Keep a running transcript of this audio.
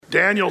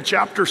Daniel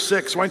chapter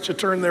 6. Why don't you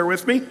turn there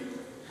with me?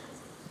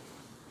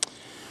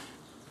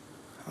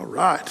 All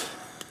right.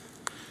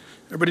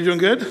 Everybody doing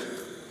good?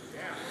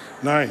 Yeah.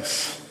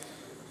 Nice.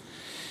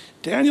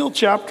 Daniel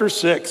chapter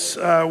 6.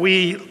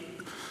 We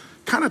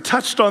kind of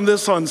touched on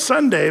this on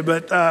Sunday,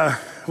 but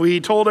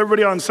we told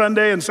everybody on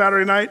Sunday and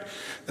Saturday night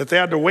that they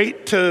had to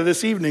wait to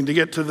this evening to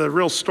get to the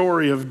real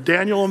story of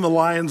Daniel in the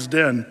lion's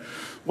den.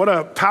 What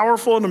a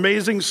powerful and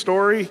amazing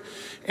story.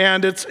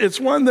 And it's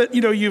one that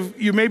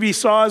you maybe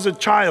saw as a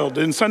child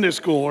in Sunday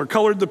school or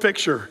colored the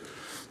picture.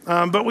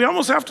 But we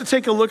almost have to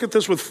take a look at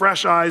this with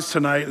fresh eyes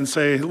tonight and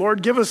say,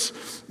 Lord, give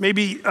us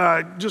maybe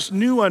just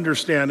new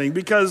understanding,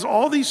 because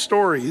all these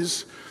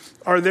stories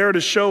are there to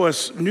show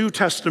us New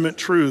Testament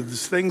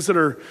truths, things that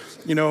are,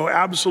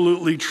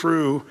 absolutely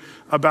true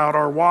about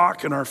our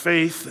walk and our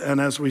faith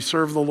and as we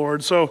serve the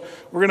Lord. So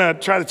we're going to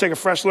try to take a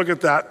fresh look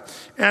at that.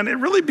 And it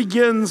really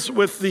begins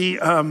with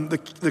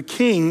the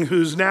king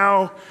who's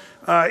now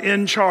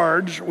in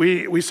charge.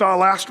 We saw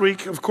last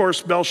week, of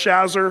course,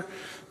 Belshazzar,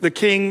 the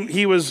king.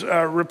 He was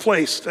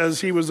replaced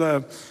as he was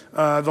the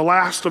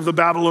last of the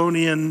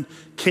Babylonian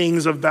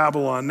kings of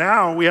Babylon.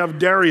 Now we have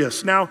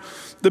Darius. Now,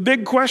 the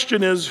big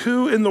question is,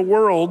 who in the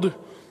world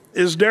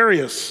is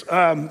Darius?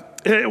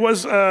 It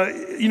was,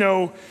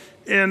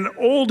 in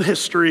old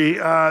history,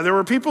 there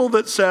were people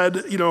that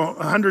said,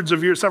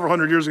 several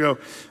hundred years ago,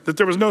 that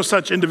there was no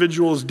such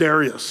individual as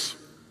Darius,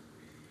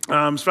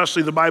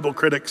 especially the Bible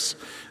critics.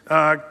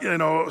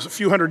 A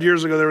few hundred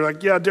years ago, they were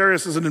like, yeah,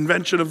 Darius is an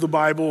invention of the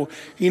Bible.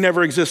 He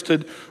never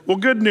existed. Well,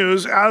 good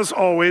news, as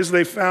always,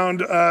 they found,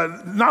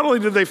 not only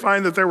did they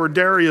find that there were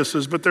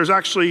Dariuses, but there's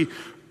actually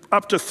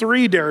up to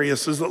 3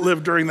 Dariuses that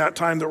lived during that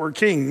time that were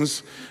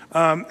kings.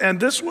 And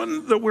this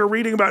one that we're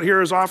reading about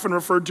here is often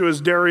referred to as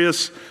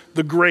Darius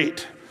the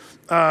Great,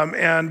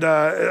 and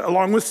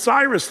along with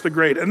Cyrus the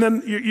Great. And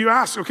then you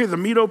ask, okay, the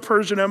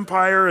Medo-Persian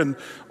Empire and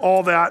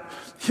all that.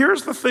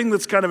 Here's the thing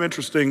that's kind of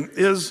interesting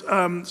is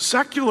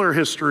secular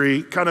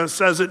history kind of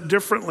says it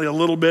differently a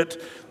little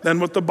bit than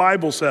what the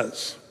Bible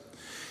says.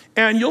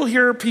 And you'll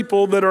hear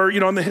people that are,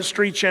 on the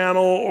History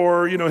Channel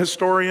or,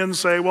 historians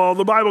say, well,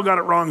 the Bible got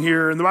it wrong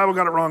here and the Bible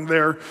got it wrong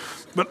there.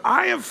 But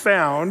I have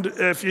found,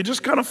 if you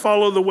just kind of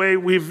follow the way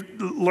we've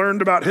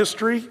learned about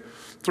history,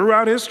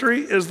 throughout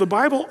history, is the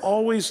Bible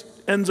always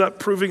ends up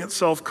proving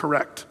itself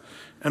correct.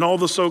 And all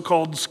the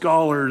so-called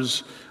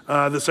scholars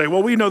that say,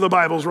 well, we know the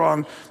Bible's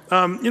wrong.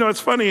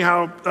 It's funny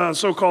how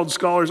so-called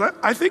scholars,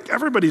 I think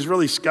everybody's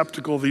really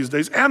skeptical these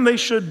days, and they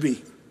should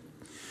be.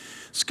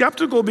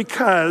 Skeptical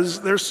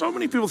because there's so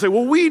many people say,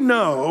 well, we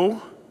know,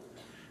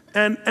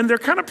 and they're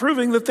kind of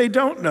proving that they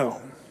don't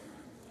know.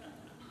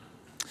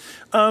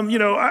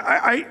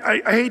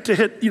 I hate to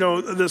hit,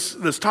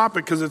 this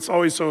topic because it's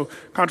always so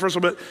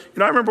controversial, but,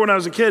 I remember when I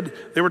was a kid,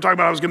 they were talking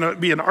about I was going to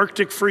be an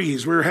Arctic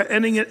freeze. We were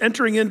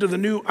entering into the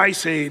new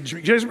ice age.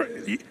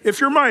 If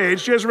you're my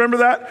age, do you guys remember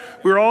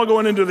that? We were all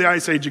going into the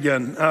ice age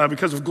again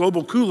because of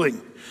global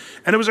cooling.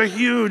 And it was a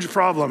huge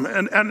problem.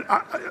 And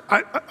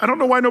I don't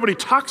know why nobody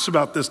talks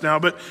about this now,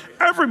 but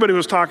everybody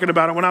was talking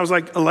about it when I was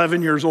like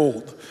 11 years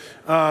old.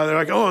 They're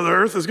like, oh, the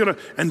earth is going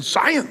to, and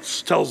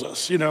science tells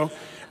us,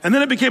 And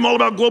then it became all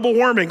about global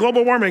warming.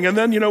 And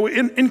then,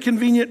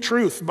 inconvenient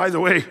truth. By the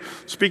way,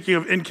 speaking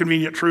of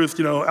inconvenient truth,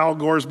 Al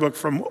Gore's book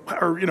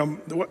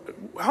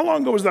how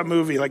long ago was that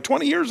movie? Like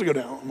 20 years ago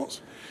now,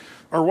 almost.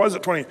 Or was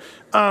it 20?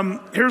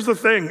 Here's the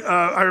thing.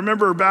 I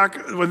remember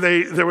back when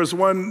there was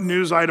one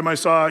news item I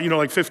saw,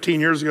 like 15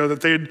 years ago, that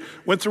they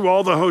went through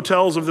all the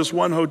hotels of this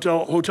one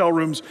hotel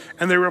rooms,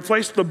 and they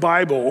replaced the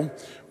Bible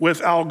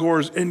with Al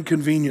Gore's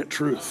Inconvenient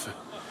Truth.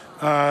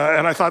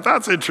 And I thought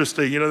that's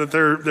interesting, that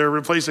they're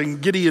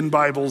replacing Gideon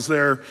Bibles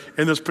there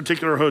in this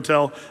particular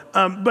hotel.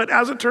 But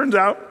as it turns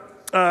out,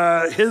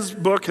 his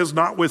book has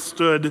not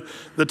withstood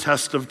the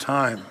test of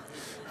time.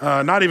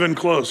 Not even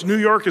close. New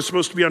York is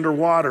supposed to be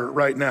underwater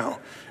right now,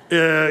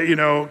 and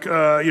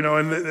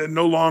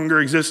no longer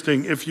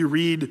existing if you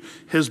read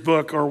his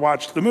book or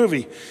watch the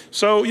movie.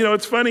 So,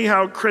 it's funny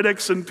how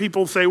critics and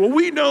people say, well,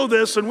 we know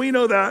this and we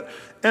know that.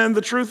 And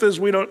the truth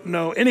is we don't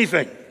know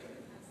anything.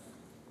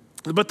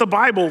 But the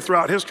Bible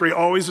throughout history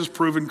always is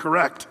proven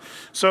correct.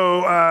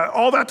 So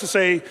all that to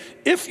say,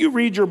 if you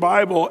read your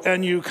Bible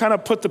and you kind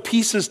of put the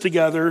pieces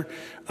together,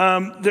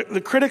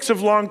 the critics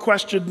have long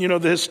questioned,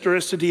 the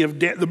historicity of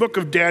the book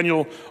of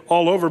Daniel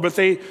all over, but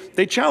they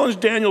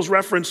challenged Daniel's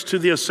reference to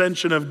the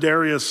ascension of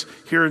Darius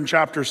here in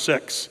chapter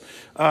 6.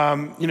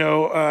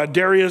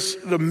 Darius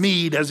the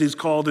Mede, as he's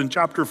called in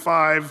chapter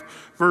 5,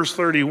 verse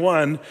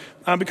 31,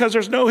 because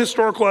there's no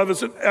historical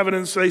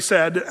evidence, they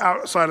said,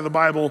 outside of the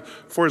Bible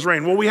for his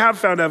reign. Well, we have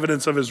found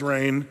evidence of his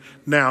reign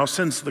now,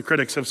 since the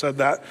critics have said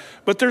that.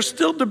 But there's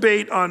still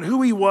debate on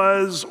who he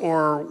was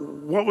or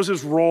what was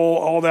his role,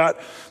 all that.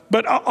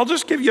 But I'll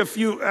just give you a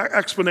few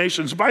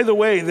explanations. By the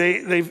way,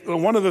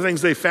 one of the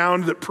things they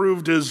found that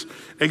proved his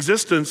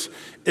existence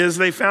is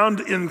they found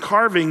in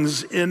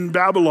carvings in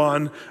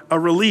Babylon a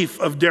relief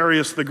of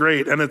Darius the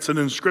Great, and it's an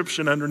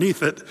inscription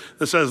underneath it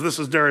that says, this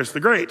is Darius the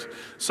Great.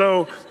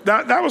 So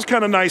that was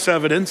kind of nice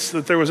evidence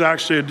that there was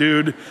actually a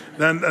dude.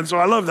 And so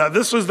I love that.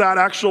 This was that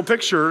actual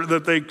picture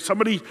that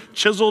somebody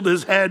chiseled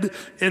his head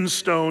in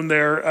stone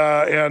there.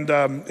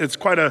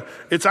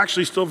 It's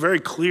actually still very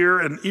clear.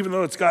 And even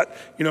though it's got,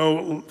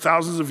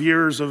 thousands of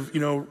years of,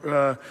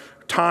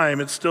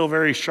 time, it's still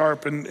very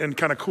sharp and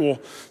kind of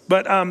cool.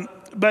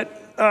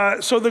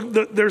 So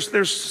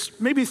there's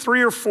maybe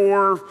 3 or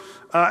 4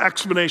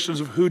 explanations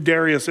of who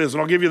Darius is,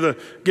 and I'll give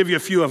you a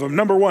few of them.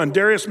 Number 1,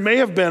 Darius may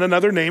have been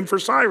another name for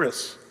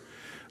Cyrus.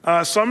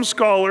 Some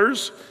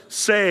scholars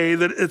say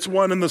that it's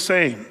one and the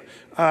same.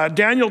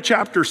 Daniel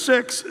chapter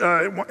 6,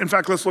 in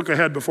fact, let's look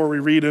ahead before we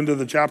read into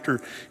the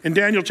chapter. In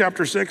Daniel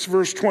chapter 6,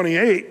 verse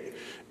 28,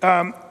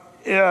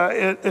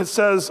 it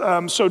says,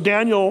 so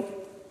Daniel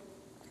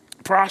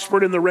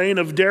prospered in the reign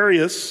of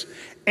Darius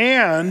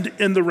and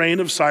in the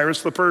reign of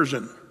Cyrus the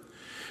Persian.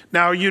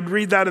 Now, you'd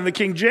read that in the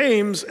King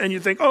James, and you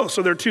think, oh,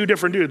 so they're 2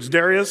 different dudes,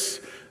 Darius,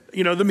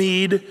 the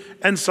Mede,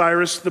 and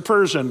Cyrus the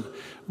Persian.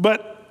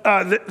 But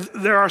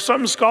there are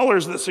some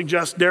scholars that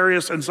suggest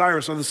Darius and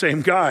Cyrus are the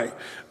same guy.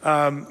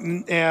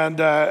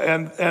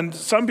 And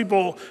some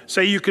people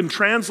say you can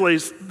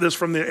translate this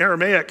from the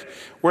Aramaic,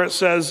 where it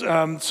says,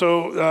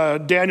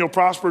 Daniel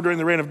prospered during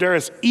the reign of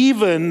Darius,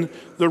 even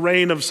the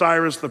reign of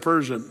Cyrus the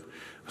Persian.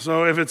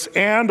 So if it's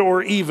and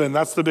or even,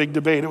 that's the big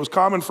debate. It was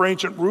common for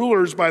ancient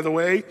rulers, by the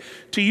way,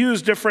 to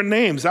use different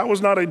names. That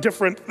was not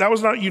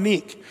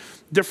unique.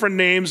 Different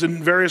names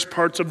in various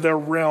parts of their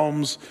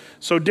realms.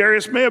 So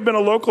Darius may have been a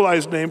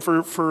localized name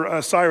for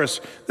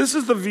Cyrus. This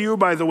is the view,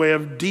 by the way,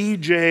 of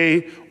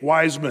D.J.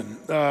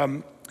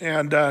 Wiseman.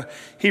 And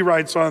he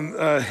writes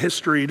on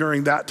history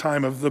during that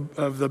time of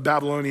the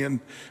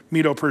Babylonian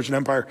Medo-Persian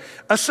Empire.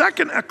 A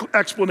second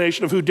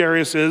explanation of who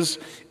Darius is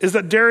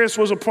that Darius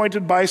was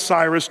appointed by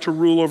Cyrus to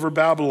rule over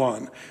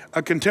Babylon.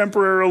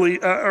 Basically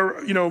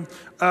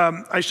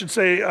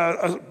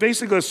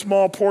a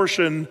small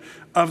portion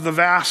of the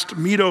vast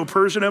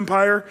Medo-Persian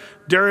Empire.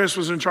 Darius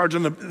was in charge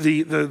of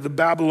the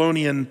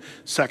Babylonian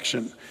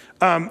section.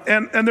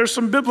 And there's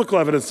some biblical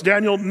evidence.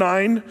 Daniel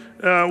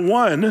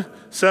 9:1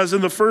 says, in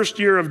the first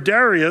year of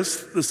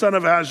Darius, the son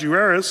of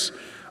Ahasuerus,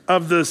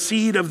 of the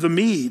seed of the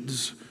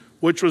Medes,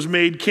 which was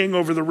made king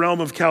over the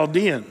realm of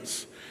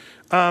Chaldeans.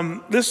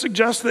 This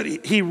suggests that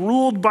he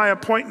ruled by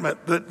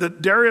appointment,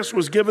 that Darius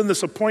was given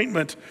this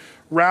appointment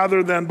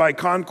rather than by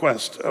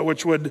conquest,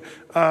 which would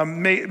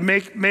may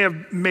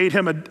have made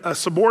him a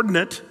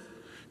subordinate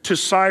to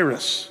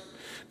Cyrus.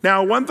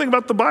 Now, one thing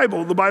about the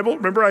Bible,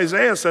 remember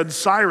Isaiah said,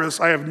 Cyrus,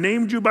 I have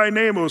named you by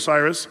name, O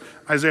Cyrus,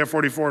 Isaiah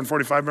 44 and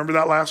 45, remember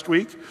that last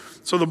week?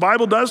 So the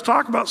Bible does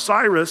talk about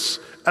Cyrus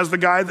as the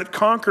guy that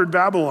conquered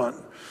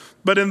Babylon.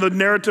 But in the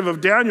narrative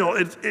of Daniel,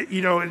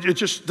 it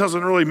just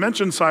doesn't really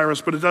mention Cyrus,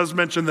 but it does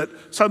mention that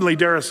suddenly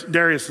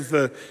Darius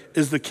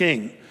is the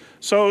king.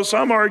 So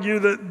some argue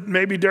that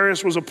maybe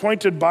Darius was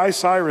appointed by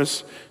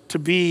Cyrus to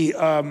be,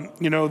 the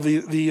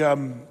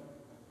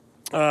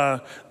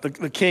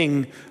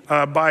king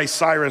by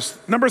Cyrus.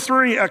 Number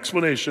 3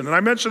 explanation, and I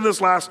mentioned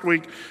this last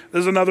week.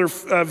 There's another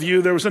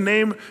view. There was a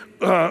name,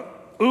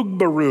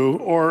 Ugbaru,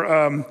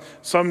 or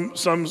some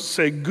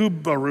say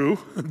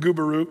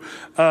Gubaru.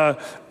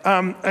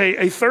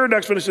 A third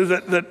explanation is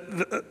that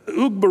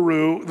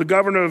Ugbaru, the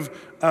governor of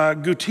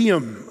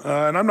Gutium,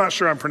 and I'm not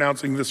sure I'm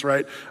pronouncing this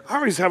right. I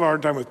always have a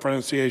hard time with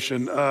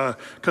pronunciation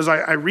because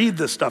I read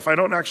this stuff. I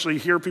don't actually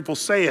hear people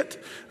say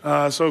it.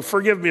 So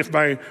forgive me if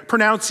my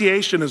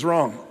pronunciation is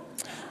wrong.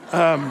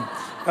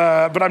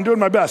 But I'm doing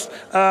my best.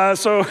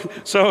 Some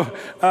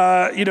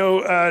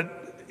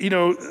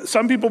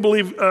people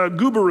believe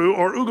Gubaru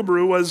or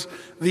Ugabaru was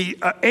the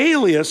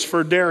alias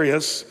for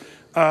Darius,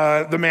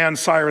 the man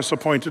Cyrus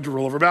appointed to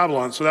rule over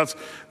Babylon. So that's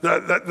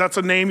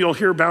a name you'll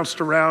hear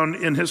bounced around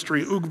in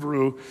history,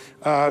 Ugabaru,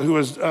 who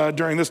was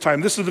during this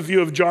time. This is the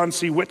view of John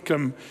C.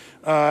 Whitcomb.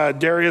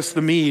 Darius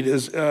the Mede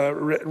is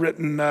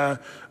written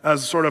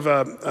as sort of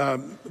a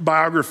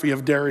biography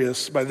of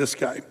Darius by this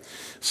guy.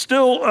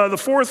 Still, the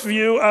fourth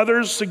view,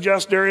 others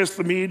suggest Darius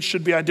the Mede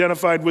should be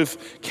identified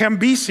with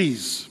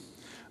Cambyses,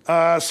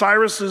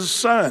 Cyrus's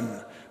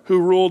son,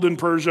 who ruled in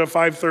Persia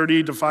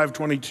 530 to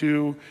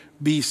 522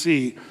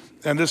 BC.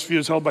 And this view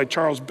is held by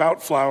Charles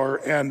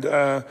Boutflower,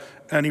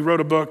 and he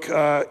wrote a book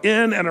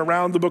in and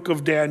around the book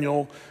of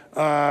Daniel.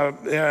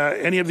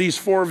 Any of these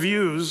 4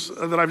 views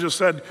that I've just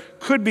said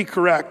could be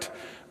correct.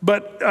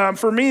 But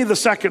for me, the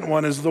second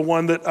one is the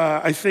one that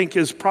I think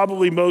is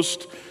probably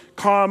most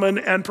common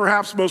and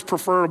perhaps most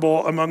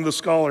preferable among the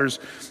scholars,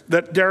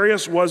 that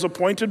Darius was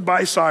appointed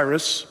by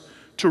Cyrus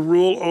to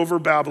rule over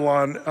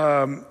Babylon,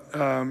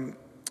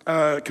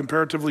 a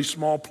comparatively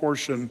small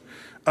portion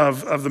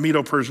of the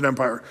Medo-Persian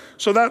Empire.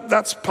 So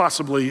that's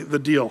possibly the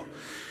deal.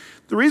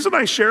 The reason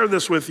I share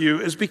this with you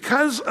is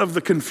because of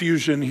the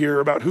confusion here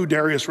about who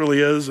Darius really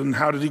is and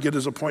how did he get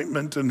his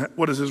appointment and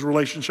what is his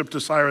relationship to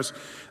Cyrus.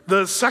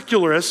 The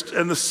secularist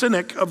and the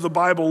cynic of the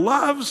Bible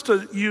loves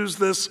to use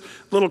this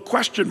little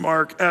question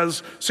mark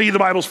as, see, the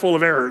Bible's full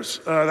of errors.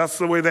 That's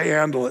the way they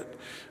handle it.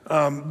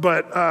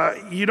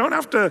 But you don't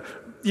have to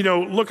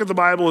look at the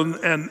Bible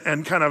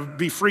and kind of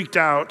be freaked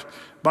out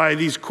by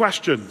these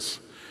questions.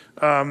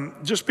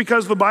 Just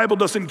because the Bible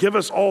doesn't give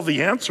us all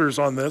the answers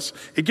on this,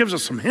 it gives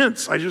us some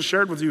hints. I just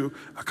shared with you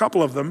a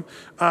couple of them.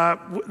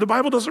 The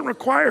Bible doesn't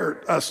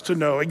require us to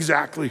know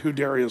exactly who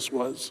Darius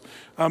was.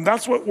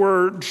 That's what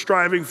we're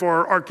striving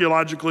for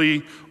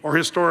archaeologically or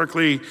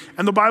historically.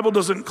 And the Bible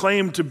doesn't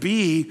claim to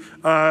be,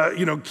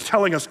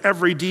 telling us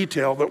every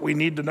detail that we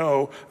need to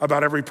know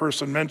about every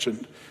person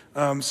mentioned.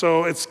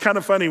 So it's kind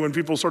of funny when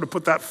people sort of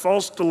put that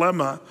false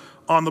dilemma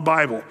on the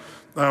Bible.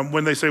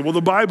 When they say, well,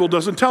 the Bible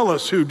doesn't tell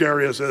us who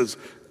Darius is.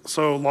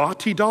 So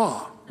la-ti-da,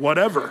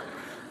 whatever.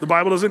 The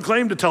Bible doesn't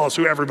claim to tell us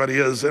who everybody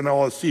is in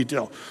all its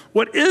detail.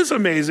 What is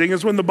amazing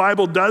is when the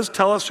Bible does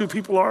tell us who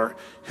people are,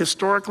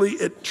 historically,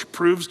 it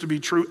proves to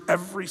be true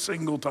every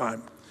single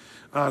time.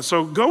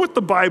 So go with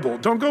the Bible.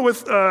 Don't go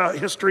with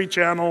History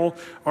Channel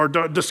or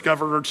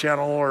Discovery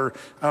Channel, or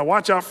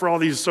watch out for all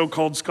these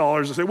so-called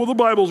scholars that say, well, the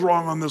Bible's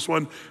wrong on this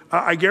one.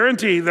 I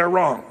guarantee they're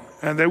wrong.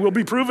 And they will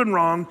be proven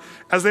wrong,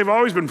 as they've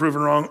always been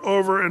proven wrong,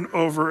 over and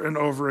over and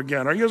over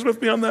again. Are you guys with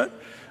me on that?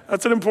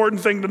 That's an important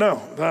thing to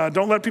know.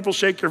 Don't let people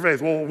shake your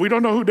faith. Well, we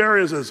don't know who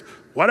Darius is.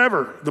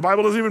 Whatever. The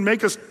Bible doesn't even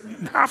make us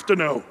have to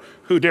know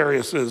who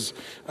Darius is.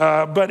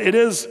 But it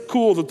is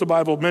cool that the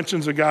Bible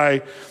mentions a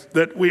guy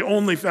that we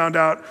only found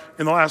out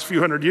in the last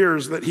few hundred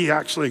years that he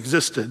actually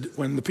existed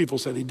when the people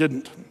said he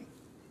didn't.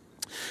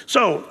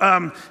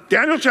 So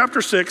Daniel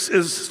chapter 6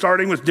 is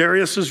starting with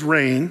Darius's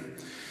reign.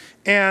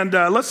 And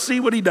let's see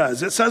what he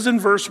does. It says in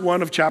verse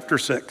 1 of chapter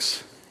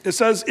 6, it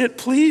says, it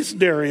pleased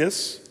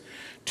Darius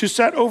to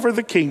set over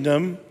the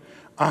kingdom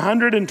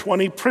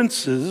 120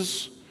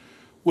 princes,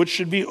 which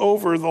should be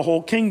over the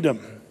whole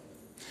kingdom.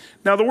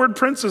 Now the word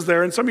princes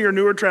there, in some of your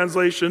newer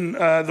translation,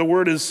 the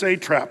word is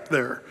satrap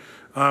there.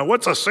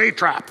 What's a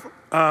satrap?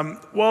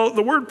 Well,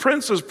 the word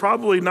prince is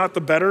probably not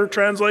the better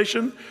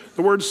translation.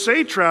 The word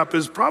satrap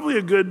is probably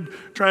a good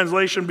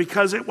translation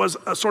because it was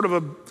a sort of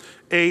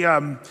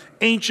a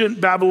ancient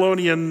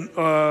Babylonian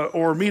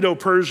or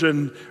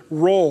Medo-Persian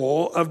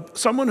role of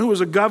someone who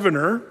was a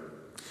governor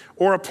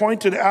or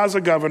appointed as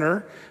a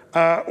governor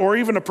or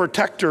even a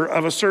protector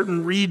of a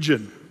certain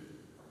region.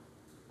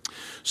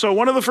 So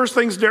one of the first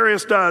things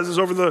Darius does is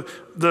over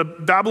the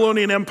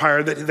Babylonian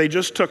Empire that they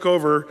just took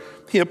over,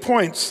 he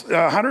appoints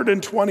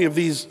 120 of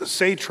these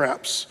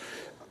satraps,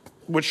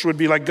 which would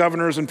be like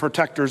governors and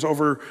protectors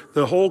over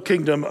the whole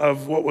kingdom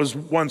of what was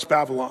once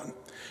Babylon.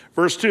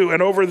 Verse 2,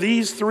 and over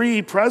these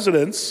three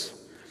presidents,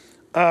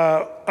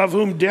 of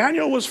whom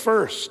Daniel was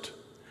first,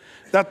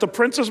 that the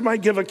princes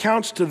might give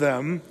accounts to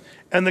them,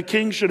 and the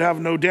king should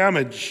have no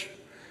damage.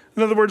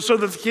 In other words, so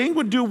that the king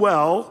would do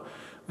well,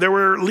 there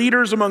were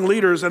leaders among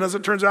leaders, and as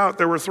it turns out,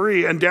 there were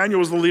three, and Daniel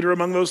was the leader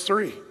among those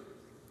three.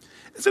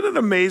 Isn't it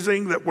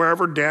amazing that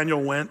wherever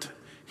Daniel went,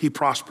 he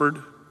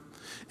prospered?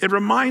 It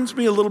reminds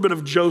me a little bit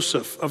of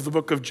Joseph of the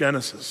book of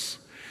Genesis.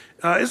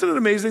 Isn't it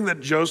amazing that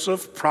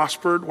Joseph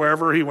prospered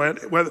wherever he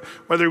went?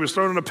 Whether he was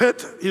thrown in a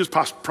pit, he was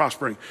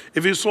prospering.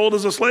 If he was sold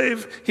as a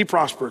slave, he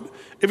prospered.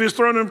 If he was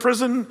thrown in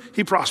prison,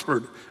 he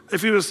prospered.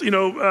 If he was,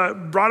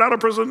 brought out of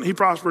prison, he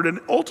prospered, and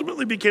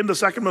ultimately became the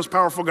second most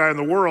powerful guy in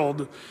the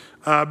world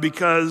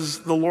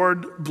because the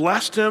Lord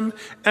blessed him.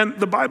 And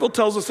the Bible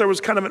tells us there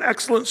was kind of an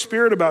excellent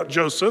spirit about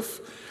Joseph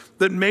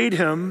that made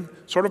him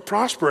sort of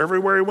prosper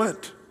everywhere he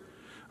went.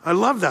 I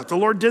love that. The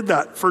Lord did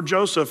that for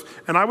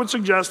Joseph. And I would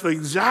suggest the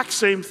exact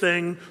same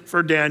thing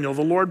for Daniel.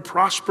 The Lord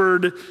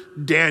prospered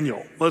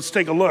Daniel. Let's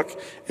take a look.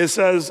 It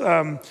says,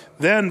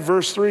 then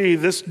verse 3,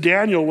 this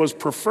Daniel was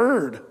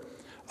preferred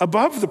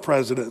above the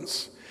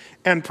presidents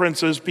and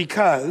princes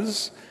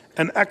because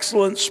an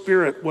excellent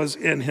spirit was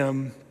in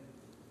him.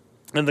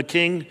 And the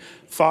king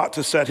thought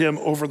to set him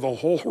over the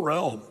whole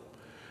realm.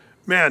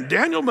 Man,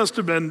 Daniel must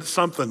have been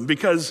something,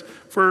 because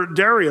for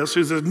Darius,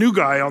 who's a new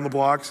guy on the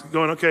blocks,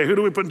 going, okay, who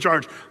do we put in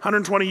charge?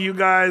 120 you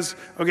guys.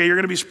 Okay, you're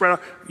going to be spread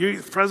out. You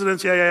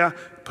presidents, yeah.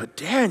 But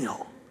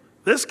Daniel,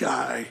 this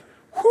guy,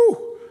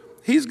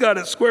 he's got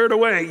it squared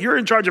away. You're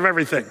in charge of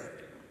everything,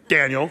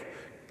 Daniel.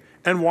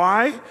 And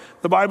why?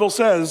 The Bible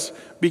says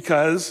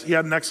because he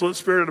had an excellent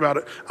spirit about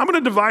it. I'm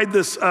going to divide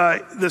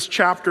this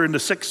chapter into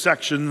 6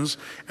 sections.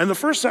 And the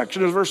first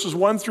section is verses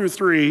 1 through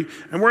 3.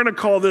 And we're going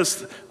to call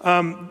this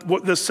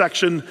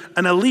section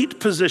an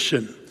elite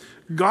position.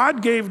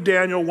 God gave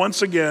Daniel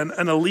once again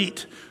an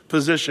elite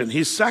position.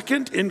 He's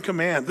second in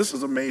command. This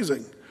is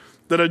amazing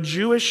that a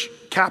Jewish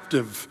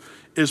captive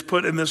is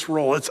put in this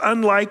role. It's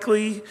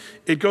unlikely.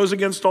 It goes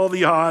against all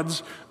the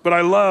odds. But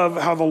I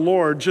love how the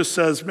Lord just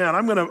says, man,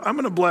 I'm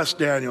gonna bless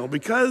Daniel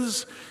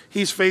because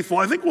he's faithful.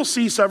 I think we'll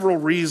see several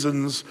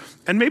reasons,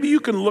 and maybe you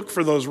can look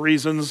for those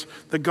reasons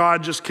that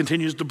God just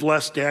continues to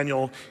bless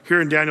Daniel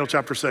here in Daniel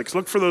chapter 6.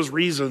 Look for those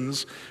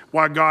reasons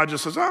why God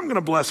just says, I'm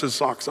gonna bless his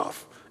socks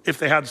off, if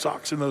they had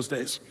socks in those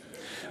days.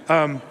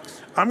 I'm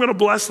gonna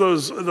bless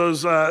those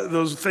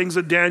things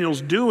that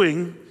Daniel's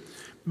doing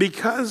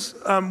because,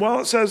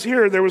 it says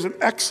here, there was an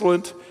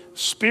excellent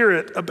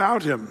spirit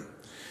about him.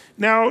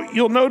 Now,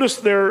 you'll notice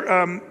there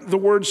the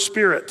word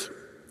spirit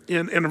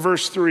in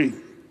verse 3.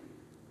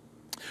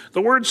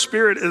 The word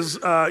spirit is,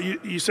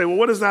 you say, well,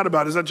 what is that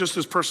about? Is that just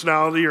his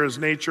personality or his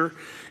nature?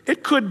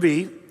 It could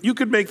be. You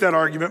could make that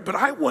argument, but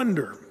I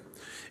wonder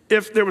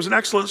if there was an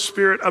excellent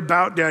spirit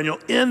about Daniel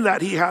in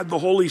that he had the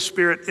Holy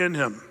Spirit in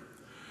him.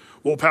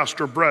 Well,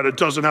 Pastor Brett, it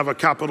doesn't have a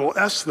capital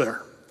S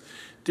there.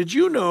 Did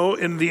you know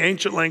in the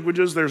ancient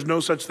languages there's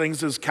no such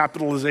things as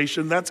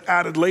capitalization? That's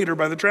added later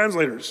by the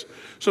translators.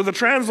 So the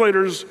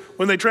translators,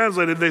 when they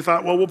translated, they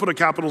thought, well, we'll put a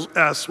capital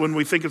S when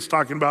we think it's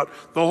talking about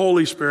the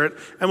Holy Spirit,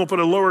 and we'll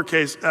put a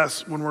lowercase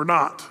s when we're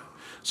not.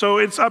 So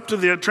it's up to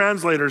the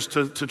translators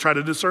to try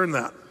to discern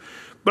that.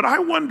 But I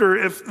wonder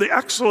if the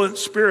excellent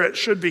spirit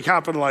should be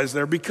capitalized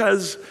there,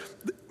 because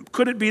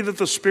could it be that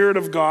the Spirit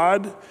of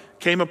God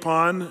came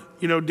upon,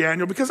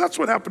 Daniel? Because that's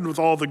what happened with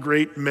all the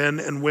great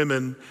men and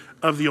women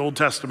of the Old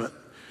Testament.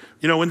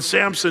 When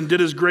Samson did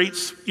his great,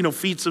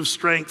 feats of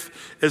strength,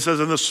 it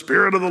says, and the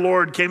Spirit of the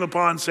Lord came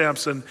upon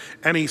Samson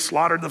and he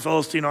slaughtered the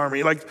Philistine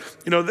army.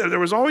 There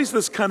was always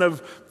this kind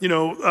of,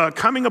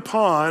 coming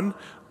upon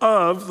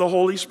of the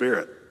Holy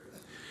Spirit.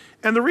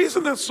 And the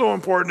reason that's so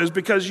important is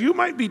because you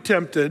might be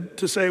tempted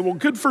to say, well,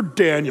 good for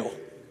Daniel.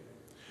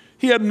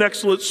 He had an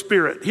excellent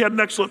spirit. He had an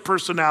excellent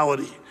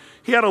personality.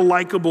 He had a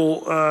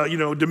likable,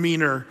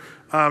 demeanor.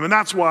 And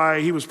that's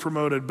why he was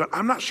promoted. But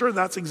I'm not sure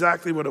that's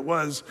exactly what it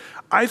was.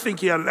 I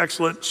think he had an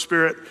excellent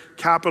spirit,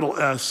 capital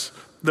S,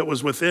 that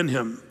was within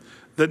him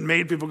that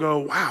made people go,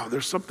 wow,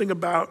 there's something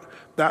about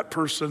that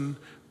person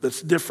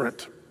that's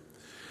different.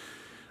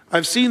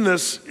 I've seen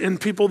this in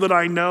people that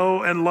I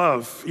know and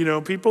love,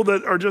 people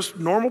that are just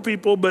normal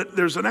people, but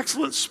there's an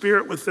excellent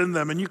spirit within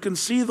them, and you can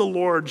see the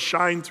Lord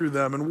shine through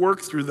them and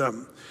work through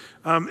them.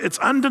 It's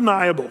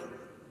undeniable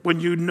when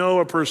you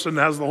know a person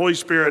has the Holy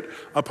Spirit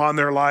upon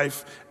their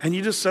life, and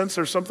you just sense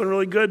there's something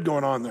really good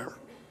going on there.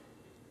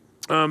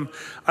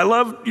 I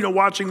love,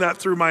 watching that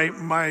through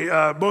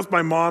my both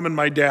my mom and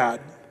my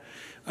dad.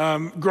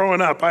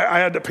 Growing up, I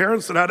had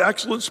parents that had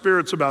excellent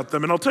spirits about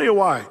them, and I'll tell you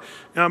why.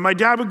 My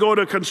dad would go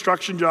to a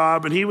construction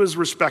job, and he was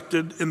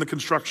respected in the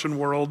construction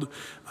world.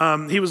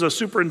 He was a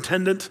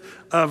superintendent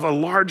of a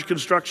large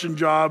construction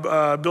job,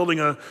 building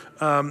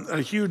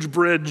a huge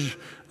bridge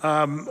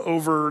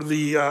over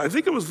the, I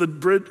think it was the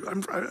bridge,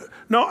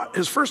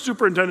 his first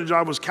superintendent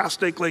job was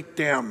Castaic Lake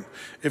Dam.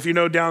 If you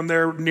know down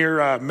there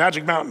near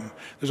Magic Mountain,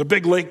 there's a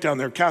big lake down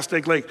there,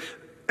 Castaic Lake.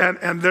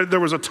 And there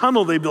was a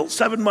tunnel they built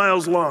 7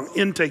 miles long,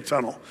 intake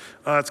tunnel.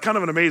 It's kind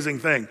of an amazing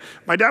thing.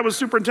 My dad was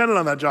superintendent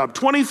on that job.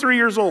 23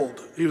 years old,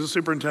 he was a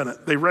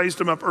superintendent. They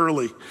raised him up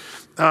early.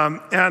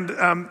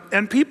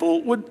 And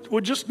people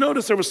would just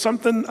notice there was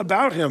something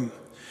about him.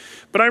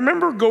 But I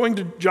remember going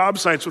to job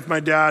sites with my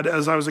dad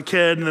as I was a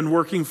kid and then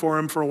working for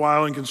him for a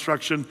while in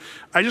construction.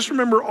 I just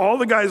remember all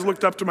the guys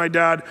looked up to my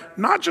dad,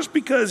 not just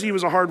because he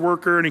was a hard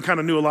worker and he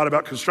kind of knew a lot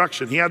about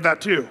construction. He had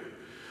that too.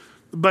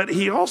 But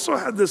he also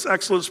had this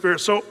excellent spirit.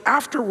 So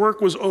after work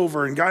was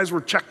over and guys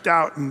were checked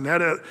out and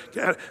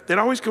they'd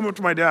always come up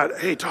to my dad,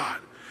 hey,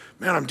 Todd,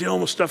 man, I'm dealing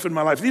with stuff in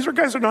my life. These are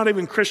guys that are not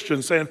even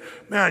Christians saying,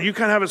 man, you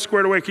kind of have it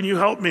squared away. Can you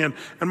help me? And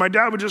my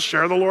dad would just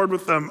share the Lord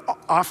with them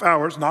off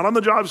hours, not on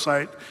the job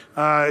site.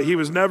 He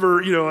was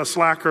never, a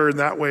slacker in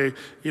that way,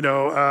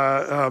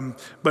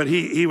 but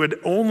he would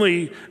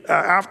only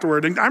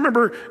afterward. And I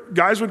remember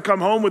guys would come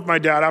home with my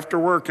dad after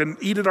work and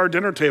eat at our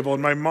dinner table.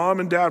 And my mom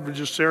and dad would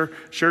just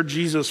share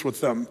Jesus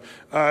with them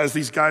as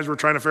these guys were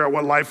trying to figure out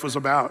what life was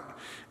about.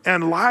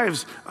 And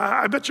lives,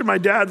 I bet you my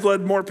dad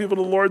led more people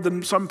to the Lord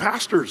than some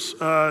pastors,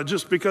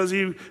 just because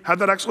he had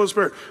that excellent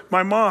spirit.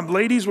 My mom,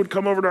 ladies would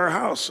come over to our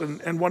house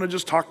and want to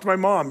just talk to my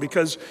mom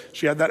because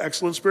she had that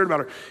excellent spirit about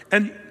her.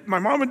 And my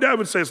mom and dad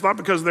would say it's not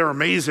because they're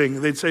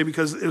amazing. They'd say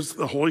because it's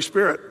the Holy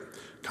Spirit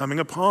coming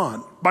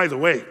upon. By the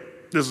way,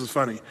 this is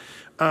funny.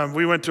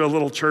 We went to a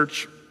little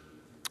church.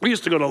 We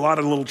used to go to a lot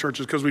of little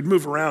churches because we'd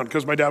move around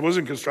because my dad was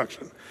in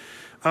construction.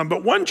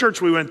 But one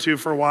church we went to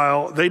for a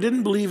while, they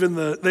didn't believe in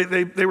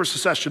they were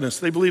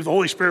secessionists. They believed the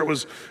Holy Spirit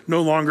was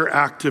no longer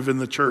active in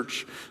the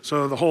church.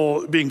 So the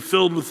whole being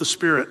filled with the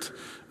Spirit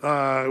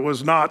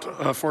was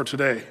not for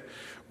today.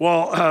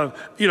 Well,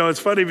 it's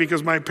funny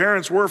because my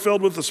parents were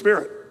filled with the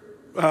Spirit.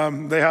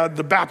 They had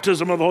the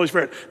baptism of the Holy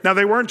Spirit. Now,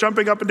 they weren't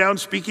jumping up and down,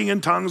 speaking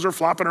in tongues or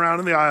flopping around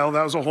in the aisle.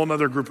 That was a whole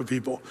other group of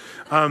people.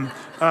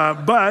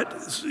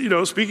 But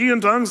speaking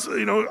in tongues,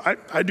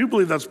 I do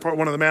believe that's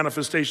one of the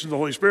manifestations of the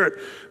Holy Spirit.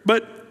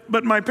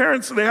 But my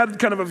parents, they had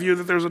kind of a view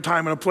that there's a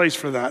time and a place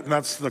for that, and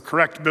that's the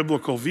correct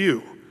biblical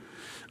view.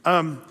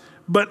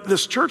 But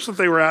this church that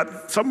they were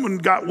at, someone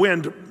got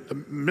wind,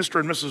 Mr.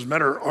 and Mrs.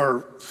 Metter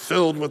are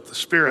filled with the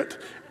Spirit,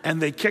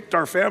 and they kicked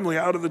our family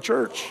out of the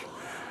church.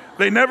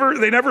 They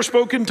never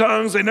spoke in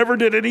tongues. They never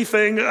did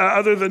anything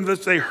other than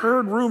that. They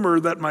heard rumor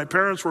that my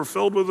parents were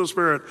filled with the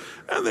Spirit,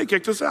 and they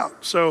kicked us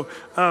out. So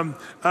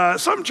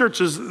some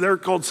churches, they're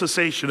called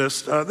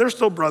cessationists. They're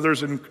still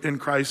brothers in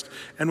Christ,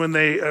 and when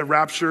they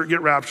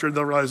get raptured,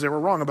 they'll realize they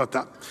were wrong about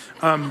that.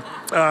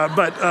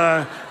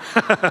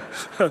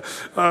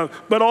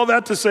 But all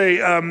that to say,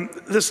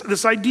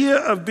 this idea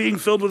of being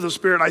filled with the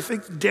Spirit, I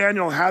think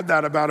Daniel had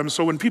that about him.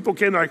 So when people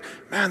came, they're like,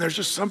 man, there's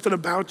just something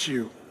about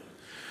you.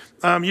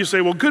 You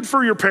say, well, good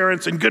for your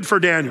parents and good for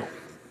Daniel.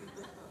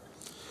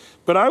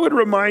 But I would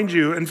remind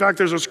you, in fact,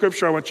 there's a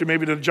scripture I want you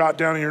maybe to jot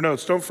down in your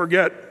notes. Don't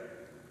forget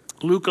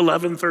Luke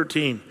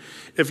 11:13.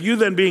 If you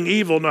then being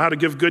evil know how to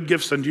give good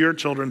gifts unto your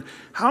children,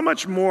 how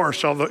much more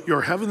shall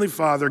your heavenly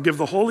Father give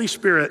the Holy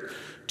Spirit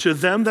to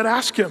them that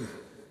ask him?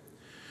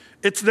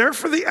 It's there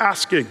for the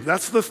asking.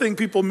 That's the thing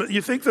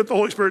you think that the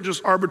Holy Spirit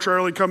just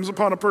arbitrarily comes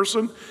upon a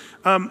person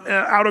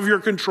out of your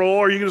control.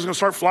 Are you just gonna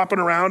start flopping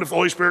around if the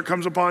Holy Spirit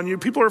comes upon you?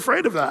 People are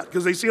afraid of that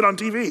because they see it on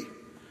TV.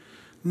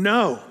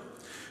 No.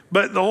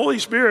 But the Holy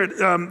Spirit,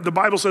 the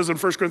Bible says in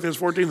 1 Corinthians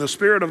 14, the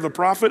spirit of the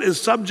prophet is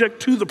subject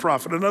to the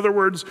prophet. In other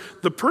words,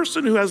 the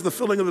person who has the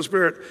filling of the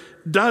Spirit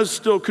does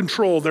still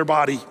control their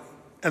body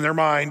and their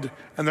mind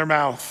and their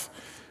mouth.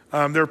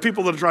 There are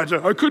people that are trying to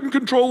say, I couldn't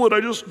control it. I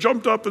just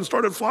jumped up and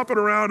started flopping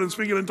around and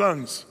speaking in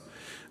tongues.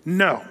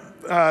 No,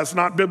 it's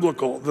not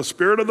biblical. The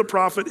spirit of the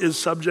prophet is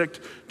subject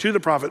to the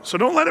prophet. So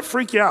don't let it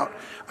freak you out.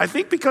 I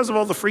think because of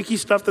all the freaky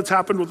stuff that's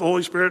happened with the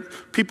Holy Spirit,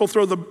 people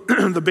throw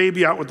the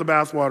baby out with the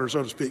bathwater,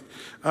 so to speak.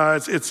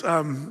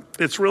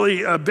 It's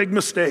really a big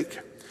mistake.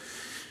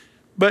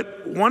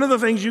 But one of the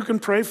things you can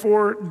pray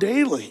for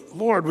daily,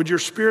 Lord, would your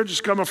Spirit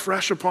just come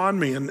afresh upon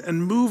me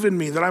and move in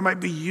me that I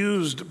might be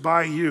used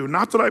by you.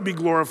 Not that I be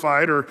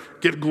glorified or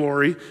get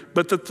glory,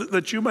 but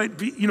that you might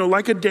be,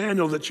 like a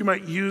Daniel, that you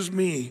might use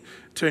me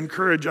to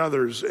encourage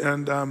others.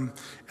 And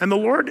the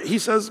Lord, he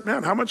says,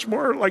 man, how much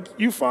more, like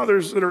you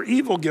fathers that are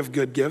evil give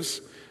good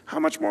gifts, how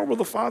much more will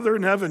the Father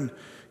in heaven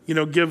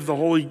give the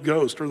Holy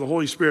Ghost or the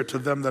Holy Spirit to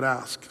them that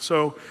ask.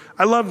 So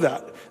I love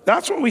that.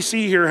 That's what we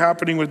see here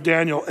happening with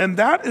Daniel. And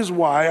that is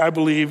why I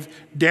believe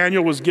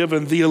Daniel was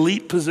given the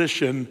elite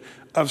position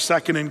of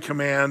second in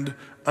command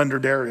under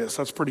Darius.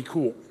 That's pretty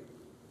cool.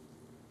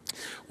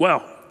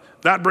 Well,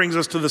 that brings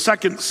us to the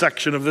second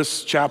section of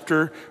this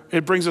chapter.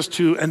 It brings us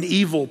to an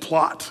evil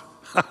plot.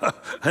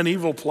 An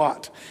evil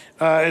plot.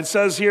 It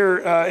says here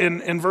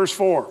in verse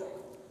 4,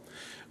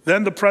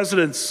 then the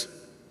presidents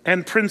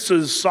and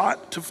princes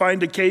sought to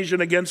find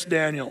occasion against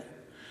Daniel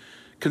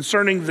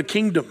concerning the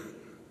kingdom,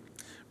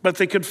 but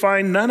they could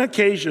find none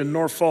occasion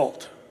nor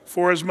fault,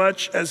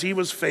 forasmuch as he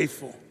was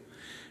faithful.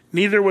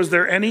 Neither was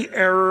there any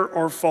error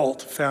or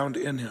fault found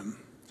in him.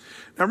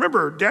 Now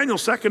remember,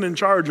 Daniel's second in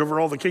charge over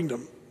all the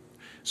kingdom.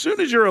 As soon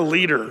as you're a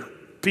leader,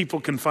 people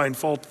can find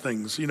fault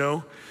things,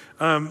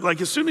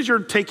 like as soon as you're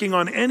taking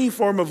on any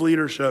form of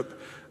leadership,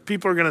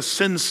 people are gonna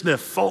sin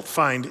sniff, fault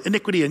find,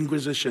 iniquity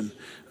inquisition.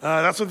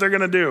 That's what they're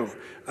gonna do.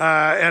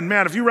 And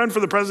man, if you run for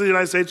the president of the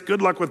United States,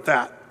 good luck with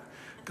that.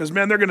 Because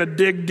man, they're gonna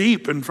dig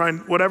deep and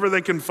find whatever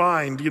they can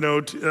find.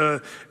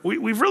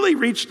 We've really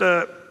reached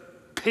a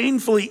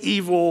painfully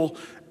evil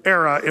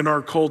era in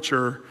our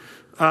culture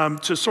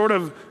to sort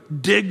of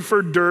dig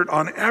for dirt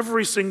on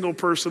every single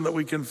person that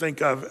we can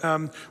think of.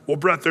 Well,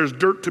 Brett, there's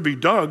dirt to be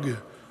dug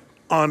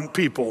on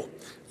people.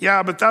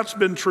 Yeah, but that's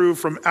been true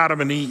from Adam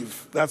and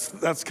Eve.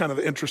 That's kind of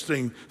the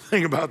interesting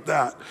thing about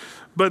that.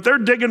 But they're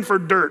digging for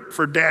dirt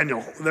for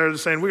Daniel. They're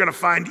saying, we're gonna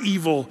find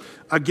evil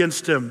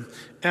against him.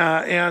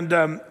 And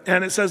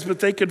it says, but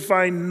they could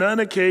find none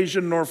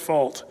occasion nor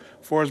fault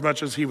for as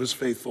much as he was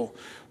faithful.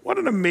 What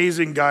an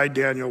amazing guy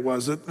Daniel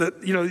was.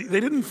 That they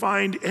didn't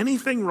find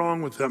anything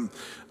wrong with him.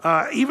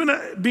 Even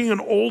being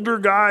an older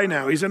guy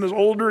now, he's in his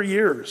older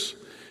years,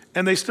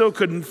 and they still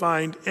couldn't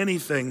find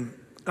anything.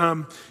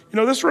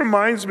 This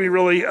reminds me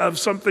really of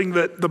something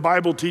that the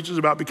Bible teaches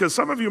about, because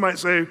some of you might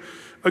say,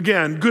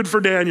 again, good for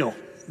Daniel,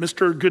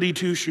 Mr. Goody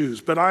Two-Shoes,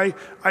 but I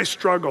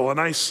struggle and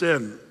I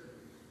sin.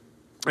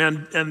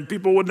 And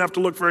people wouldn't have to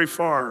look very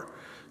far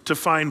to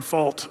find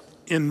fault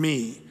in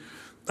me.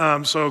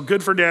 So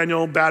good for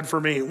Daniel, bad for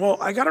me. Well,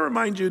 I gotta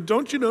remind you,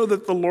 don't you know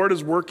that the Lord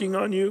is working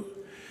on you?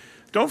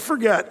 Don't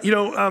forget,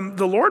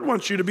 the Lord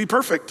wants you to be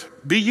perfect.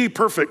 Be ye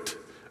perfect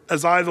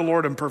as I, the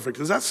Lord, am perfect.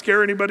 Does that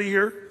scare anybody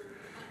here?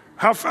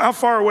 How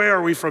far away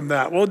are we from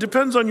that? Well, it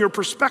depends on your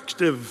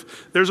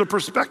perspective. There's a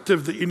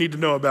perspective that you need to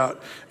know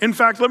about. In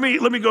fact, let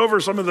me go over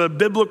some of the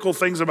biblical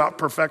things about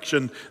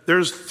perfection.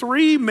 There's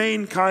three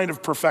main kind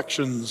of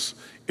perfections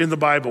in the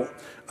Bible.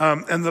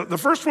 And the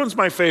first one's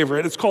my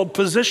favorite. It's called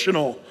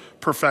positional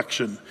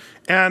perfection.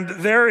 And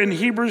there in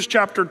Hebrews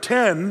chapter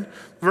 10,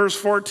 verse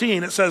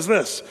 14, it says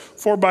this,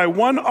 for by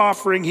one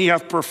offering he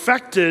hath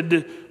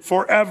perfected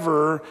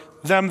forever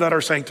them that are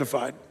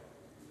sanctified.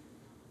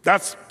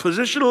 That's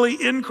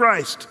positionally in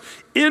Christ.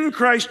 In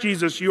Christ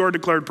Jesus, you are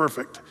declared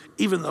perfect,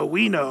 even though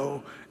we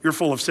know you're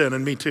full of sin,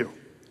 and me too.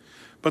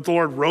 But the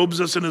Lord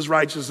robes us in his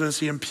righteousness.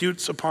 He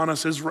imputes upon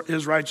us his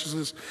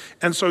righteousness.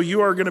 And so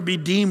you are going to be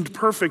deemed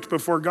perfect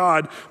before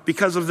God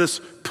because of this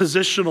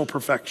positional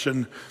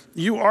perfection.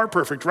 You are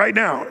perfect right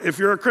now. If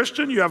you're a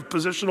Christian, you have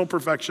positional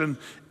perfection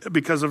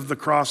because of the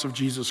cross of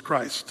Jesus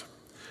Christ.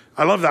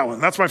 I love that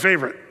one. That's my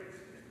favorite.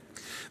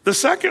 The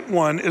second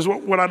one is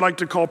what I'd like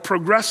to call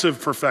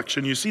progressive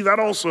perfection. You see that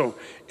also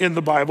in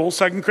the Bible,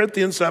 2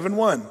 Corinthians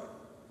 7:1.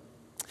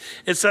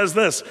 It says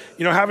this,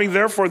 having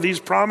therefore these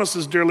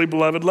promises, dearly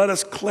beloved, let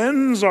us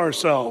cleanse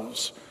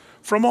ourselves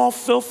from all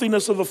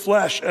filthiness of the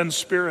flesh and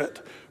spirit,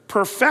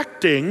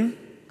 perfecting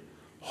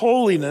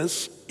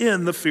holiness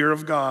in the fear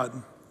of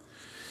God.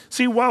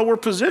 See, while we're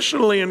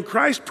positionally in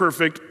Christ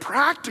perfect,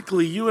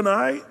 practically you and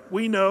I,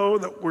 we know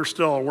that we're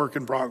still a work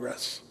in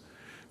progress.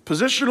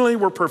 Positionally,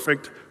 we're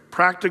perfect.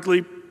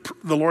 Practically,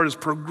 the Lord is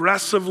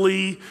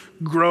progressively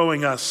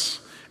growing us.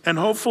 And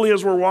hopefully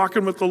as we're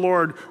walking with the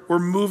Lord, we're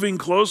moving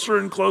closer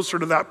and closer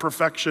to that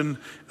perfection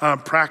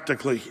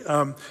practically.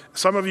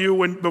 Some of you,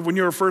 when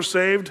you were first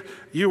saved,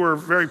 you were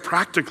very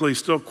practically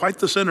still quite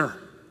the sinner.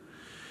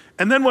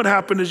 And then what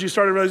happened is you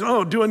started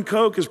realizing, doing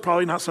coke is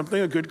probably not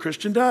something a good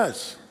Christian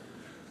does.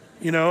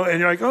 And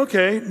you're like,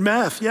 okay,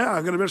 meth, yeah,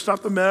 I'm gonna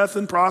stop the meth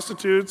and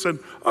prostitutes, and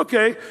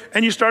okay.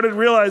 And you started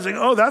realizing,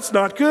 that's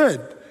not good.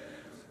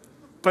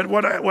 But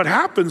what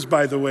happens,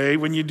 by the way,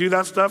 when you do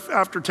that stuff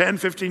after 10,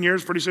 15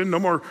 years, pretty soon, no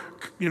more,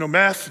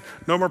 meth,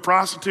 no more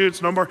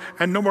prostitutes, no more,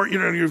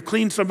 you've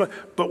cleaned some,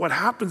 but what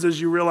happens is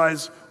you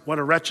realize what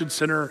a wretched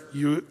sinner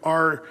you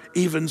are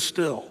even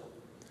still.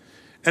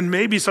 And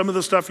maybe some of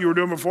the stuff you were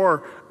doing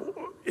before,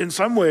 in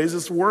some ways,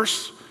 it's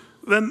worse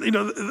than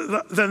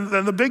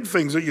the big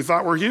things that you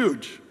thought were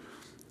huge.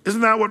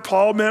 Isn't that what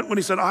Paul meant when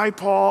he said, I,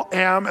 Paul,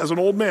 am, as an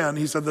old man,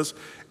 he said this,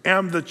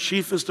 am the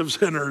chiefest of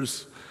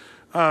sinners.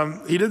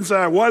 He didn't say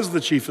I was the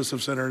chiefest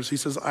of sinners. He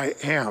says I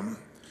am.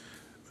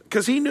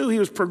 Because he knew he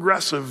was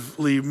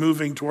progressively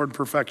moving toward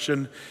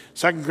perfection.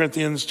 2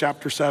 Corinthians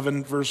chapter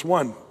 7, verse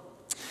 1.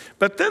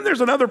 But then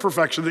there's another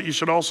perfection that you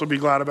should also be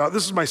glad about.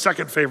 This is my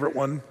second favorite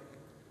one.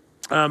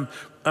 And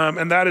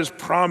that is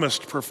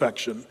promised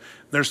perfection.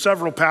 There's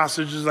several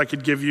passages I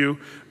could give you,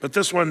 but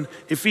this one,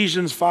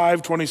 Ephesians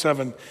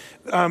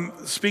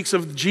 5:27, speaks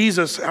of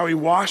Jesus, how he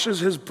washes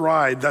his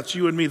bride, that's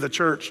you and me, the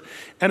church.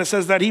 And it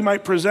says that he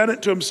might present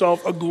it to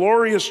himself a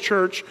glorious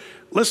church,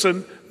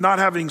 listen, not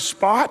having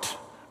spot,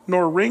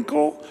 nor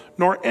wrinkle,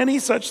 nor any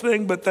such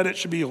thing, but that it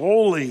should be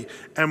holy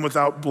and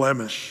without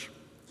blemish.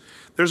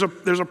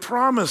 There's a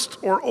promised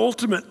or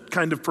ultimate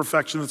kind of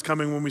perfection that's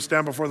coming when we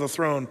stand before the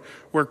throne,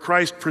 where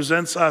Christ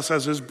presents us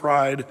as his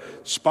bride,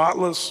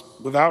 spotless,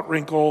 without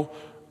wrinkle,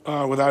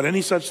 without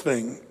any such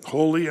thing,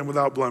 holy and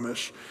without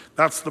blemish.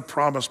 That's the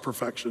promised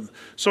perfection.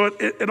 So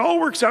it all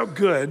works out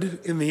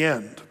good in the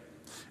end.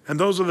 And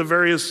those are the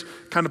various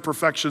kind of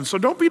perfections. So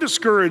don't be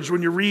discouraged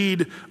when you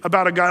read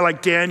about a guy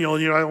like Daniel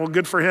and you're like, well,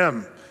 good for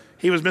him.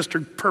 He was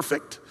Mr.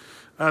 Perfect.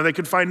 They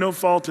could find no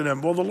fault in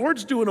him. Well, the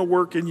Lord's doing a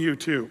work in you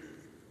too.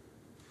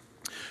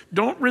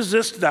 Don't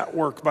resist that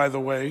work, by the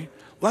way.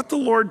 Let the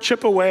Lord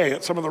chip away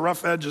at some of the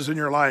rough edges in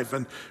your life,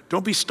 and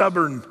don't be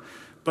stubborn,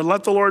 but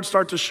let the Lord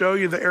start to show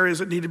you the areas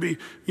that need to be,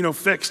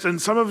 fixed.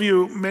 And some of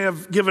you may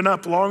have given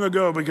up long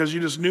ago because you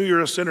just knew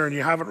you're a sinner and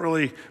you haven't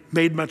really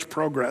made much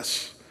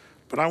progress.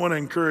 But I want to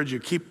encourage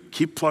you,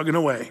 keep plugging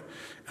away,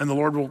 and the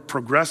Lord will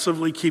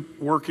progressively keep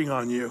working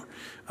on you.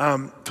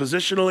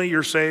 Positionally,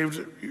 you're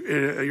saved.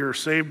 You're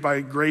saved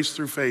by grace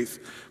through faith.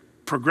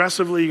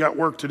 Progressively, you got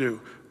work to do.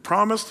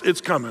 Promised,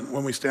 it's coming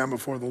when we stand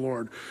before the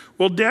Lord.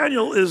 Well,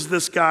 Daniel is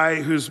this guy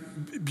who's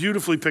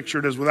beautifully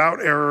pictured as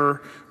without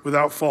error,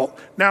 without fault.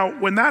 Now,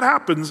 when that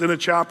happens in a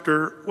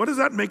chapter, what does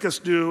that make us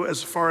do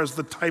as far as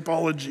the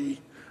typology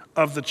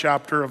of the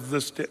chapter of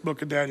this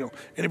book of Daniel?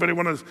 Anybody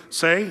want to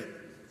say?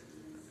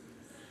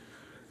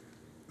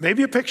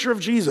 Maybe a picture of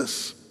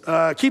Jesus.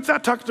 Keep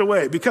that tucked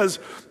away, because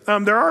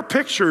there are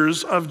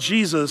pictures of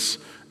Jesus,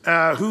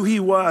 who he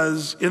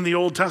was in the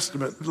Old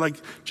Testament, like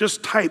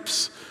just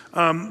types.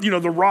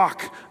 The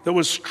rock that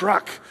was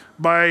struck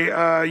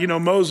by,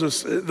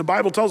 Moses. The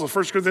Bible tells us,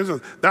 1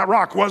 Corinthians, that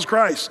rock was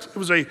Christ. It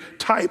was a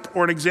type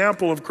or an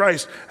example of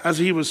Christ. As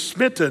he was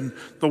smitten,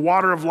 the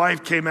water of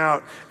life came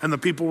out and the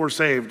people were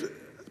saved.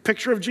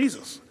 Picture of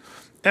Jesus.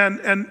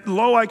 And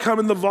lo, I come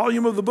in the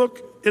volume of the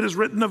book, it is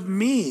written of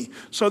me.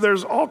 So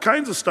there's all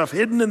kinds of stuff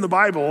hidden in the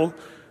Bible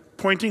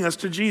pointing us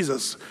to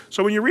Jesus.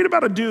 So when you read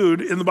about a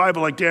dude in the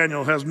Bible like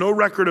Daniel who has no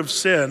record of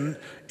sin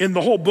in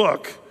the whole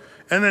book,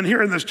 and then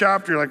here in this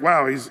chapter, you're like,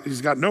 wow,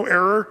 he's got no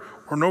error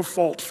or no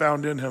fault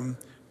found in him.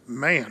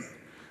 Man,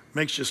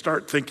 makes you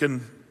start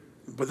thinking,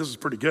 but this is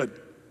pretty good.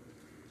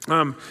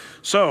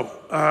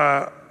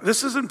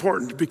 This is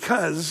important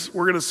because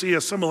we're going to see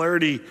a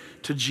similarity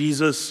to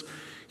Jesus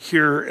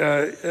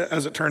here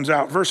as it turns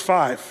out. Verse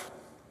 5,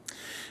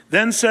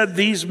 then said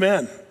these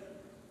men,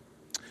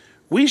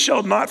 we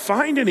shall not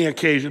find any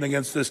occasion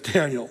against this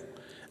Daniel,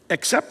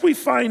 except we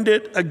find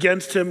it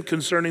against him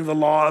concerning the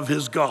law of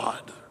his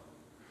God.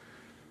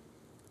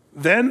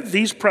 Then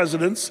these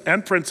presidents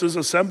and princes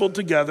assembled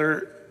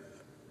together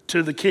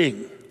to the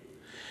king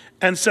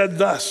and said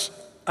thus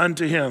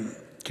unto him,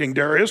 King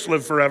Darius,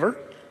 live forever.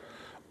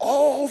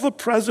 All the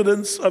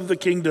presidents of the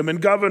kingdom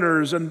and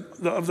governors and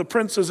of the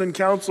princes and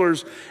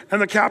counselors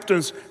and the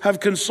captains have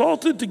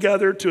consulted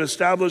together to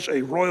establish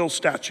a royal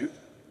statute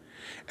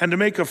and to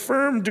make a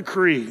firm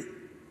decree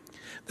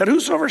that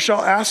whosoever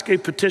shall ask a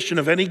petition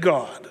of any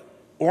god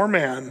or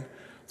man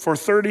for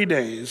 30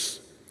 days,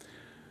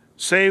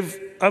 save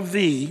of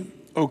thee,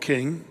 O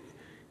king,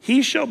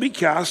 he shall be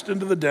cast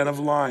into the den of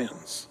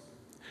lions.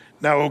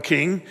 Now, O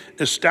king,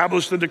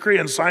 establish the decree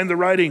and sign the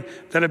writing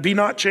that it be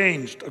not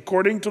changed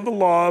according to the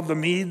law of the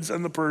Medes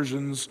and the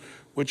Persians,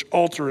 which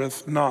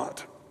altereth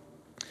not.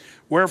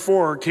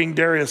 Wherefore King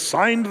Darius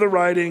signed the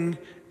writing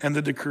and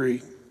the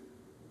decree.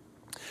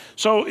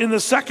 So in the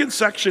second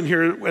section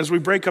here, as we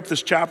break up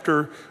this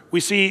chapter, we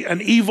see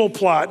an evil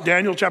plot,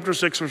 Daniel chapter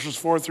 6, verses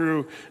 4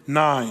 through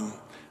 9.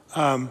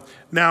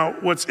 Now,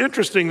 what's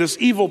interesting, this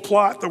evil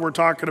plot that we're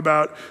talking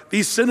about,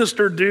 these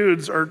sinister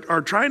dudes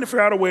are trying to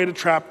figure out a way to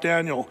trap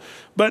Daniel.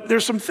 But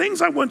there's some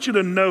things I want you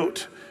to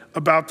note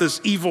about this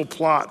evil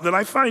plot that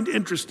I find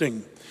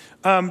interesting.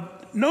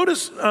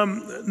 Notice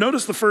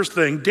the first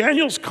thing.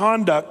 Daniel's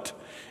conduct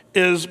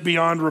is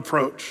beyond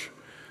reproach.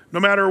 No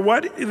matter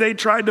what they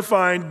tried to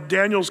find,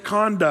 Daniel's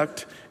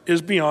conduct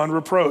is beyond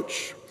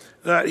reproach.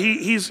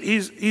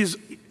 He's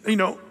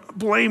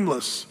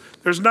blameless.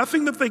 There's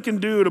nothing that they can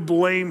do to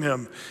blame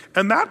him.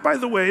 And that, by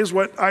the way, is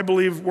what I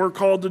believe we're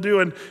called to do.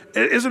 And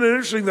isn't it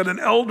interesting that an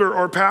elder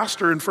or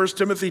pastor in 1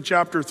 Timothy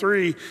chapter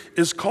 3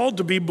 is called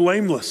to be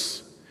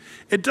blameless?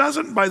 It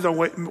doesn't, by the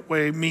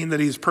way, mean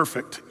that he's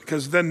perfect,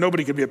 because then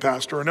nobody could be a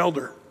pastor or an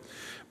elder.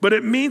 But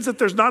it means that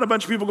there's not a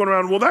bunch of people going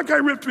around, well, that guy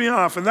ripped me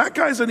off, and that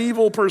guy's an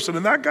evil person,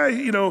 and that guy,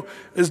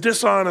 is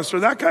dishonest,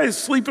 or that guy is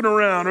sleeping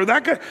around, or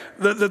that guy,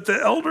 the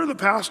elder, the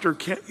pastor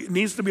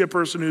needs to be a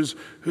person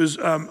who's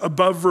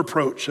above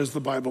reproach, as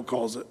the Bible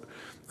calls it.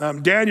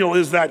 Daniel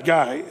is that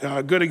guy,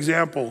 a good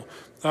example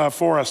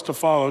for us to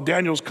follow.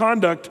 Daniel's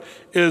conduct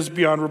is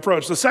beyond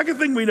reproach. The second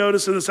thing we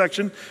notice in this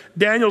section,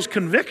 Daniel's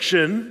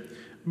conviction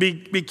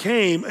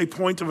became a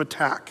point of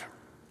attack.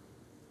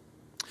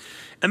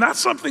 And that's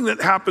something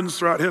that happens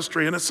throughout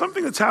history, and it's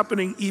something that's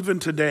happening even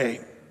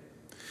today.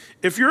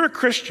 If you're a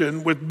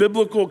Christian with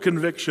biblical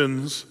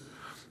convictions,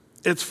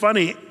 it's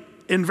funny,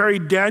 in very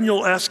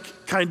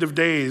Daniel-esque kind of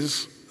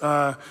days,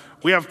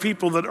 we have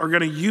people that are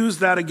going to use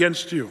that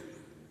against you.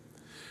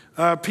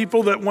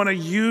 People that want to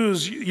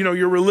use,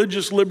 your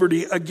religious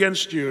liberty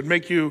against you and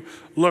make you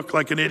look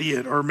like an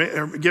idiot or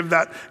give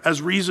that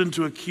as reason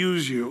to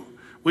accuse you.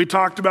 We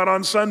talked about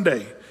on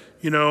Sunday,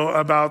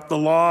 about the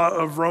law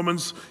of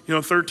Romans,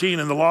 13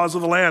 and the laws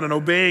of the land and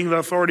obeying the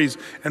authorities.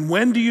 And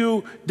when do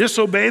you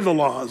disobey the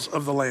laws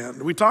of the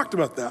land? We talked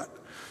about that.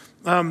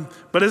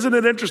 But isn't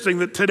it interesting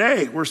that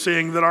today we're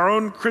seeing that our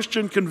own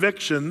Christian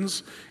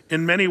convictions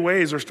in many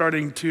ways are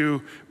starting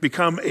to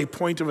become a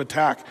point of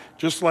attack,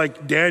 just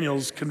like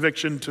Daniel's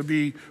conviction to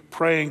be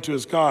praying to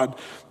his God.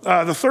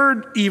 The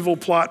third evil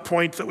plot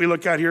point that we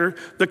look at here,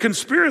 the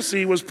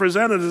conspiracy was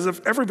presented as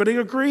if everybody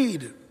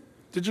agreed.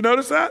 Did you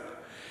notice that?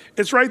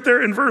 It's right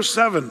there in verse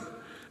 7.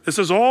 It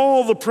says,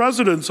 all the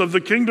presidents of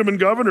the kingdom and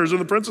governors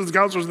and the princes, the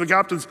counselors, and the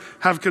captains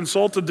have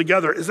consulted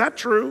together. Is that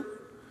true?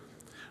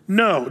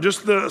 No,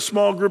 just the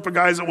small group of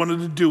guys that wanted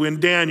to do in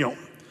Daniel.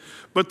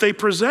 But they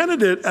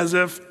presented it as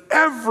if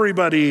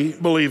everybody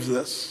believes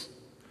this.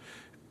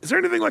 Is there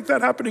anything like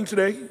that happening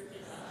today?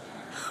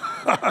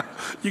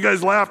 You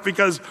guys laugh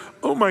because,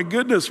 oh my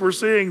goodness, we're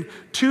seeing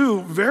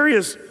two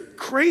various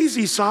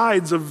crazy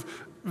sides of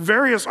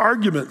various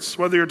arguments,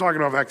 whether you're talking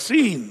about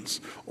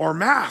vaccines or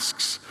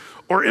masks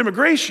or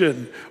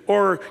immigration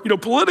or,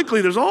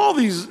 politically, there's all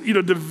these,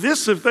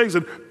 divisive things,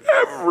 and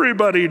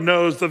everybody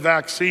knows the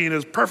vaccine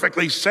is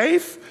perfectly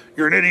safe.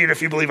 You're an idiot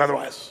if you believe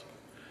otherwise.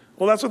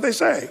 Well, that's what they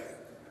say.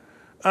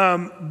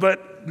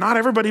 But not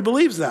everybody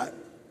believes that.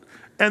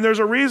 And there's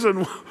a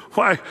reason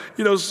why,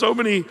 so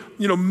many,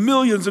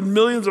 millions and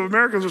millions of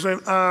Americans are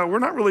saying, we're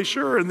not really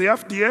sure. And the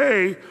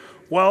FDA,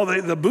 well,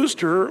 the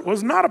booster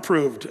was not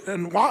approved.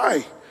 And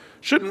why?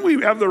 Shouldn't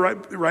we have the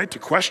right to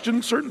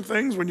question certain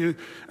things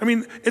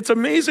it's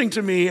amazing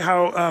to me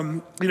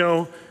how,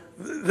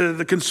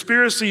 the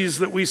conspiracies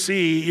that we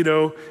see,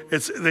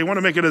 they want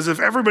to make it as if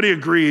everybody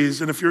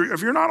agrees. And if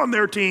you're not on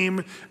their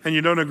team and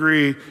you don't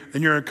agree,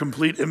 then you're a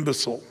complete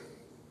imbecile.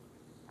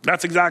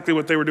 That's exactly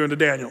what they were doing to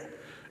Daniel.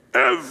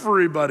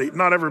 Everybody,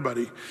 not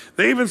everybody.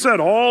 They even said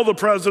all the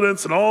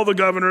presidents and all the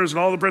governors and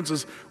all the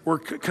princes were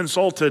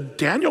consulted.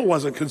 Daniel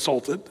wasn't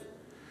consulted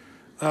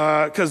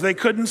because they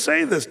couldn't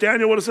say this.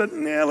 Daniel would have said,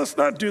 let's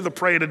not do the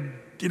pray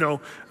to,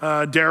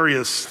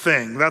 Darius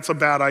thing. That's a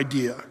bad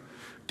idea.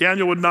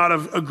 Daniel would not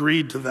have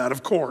agreed to that,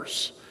 of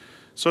course.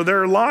 So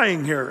they're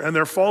lying here, and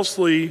they're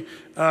falsely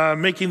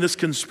making this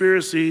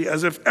conspiracy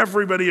as if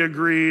everybody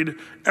agreed,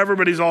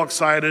 everybody's all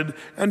excited,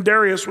 and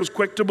Darius was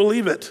quick to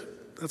believe it.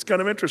 That's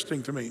kind of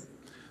interesting to me,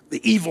 the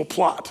evil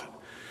plot.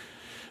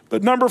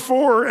 But number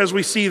 4, as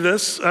we see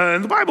this,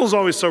 and the Bible is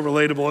always so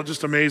relatable, it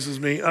just amazes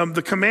me.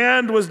 The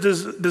command was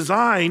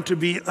designed to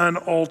be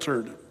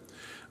unaltered.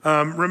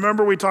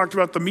 Remember we talked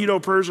about the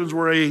Medo-Persians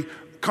were a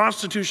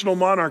constitutional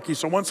monarchy,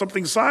 so once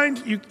something's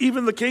signed,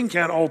 even the king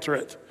can't alter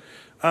it.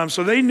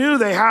 So they knew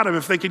they had him.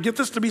 If they could get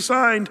this to be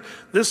signed,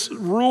 this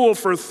rule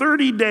for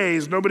 30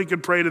 days, nobody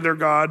could pray to their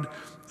God,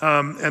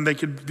 and they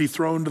could be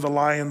thrown to the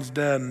lion's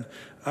den.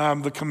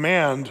 The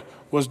command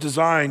was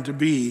designed to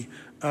be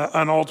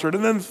unaltered.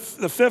 And then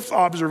the 5th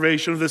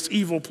observation of this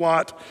evil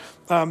plot,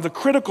 the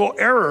critical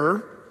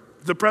error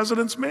the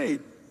presidents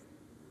made.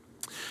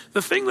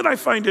 The thing that I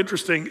find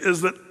interesting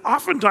is that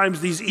oftentimes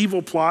these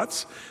evil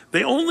plots,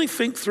 they only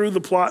think through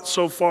the plot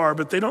so far,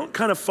 but they don't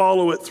kind of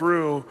follow it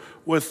through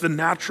with the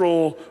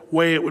natural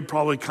way it would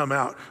probably come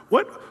out.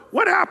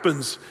 What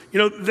happens?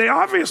 They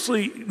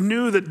obviously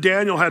knew that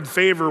Daniel had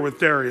favor with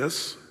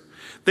Darius.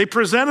 They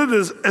presented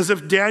it as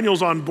if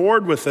Daniel's on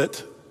board with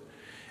it.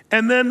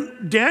 And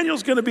then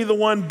Daniel's going to be the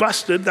one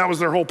busted. That was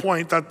their whole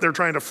point, that they're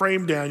trying to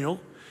frame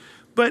Daniel.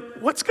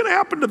 But what's going to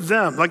happen to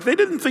them? Like, they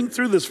didn't think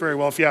through this very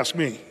well, if you ask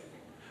me.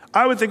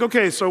 I would think,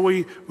 okay, so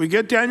we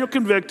get Daniel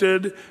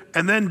convicted,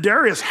 and then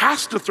Darius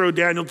has to throw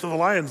Daniel to the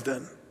lion's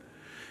den.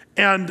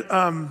 And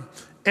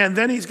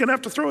then he's going to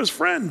have to throw his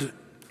friend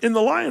in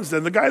the lion's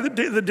den, the guy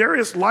that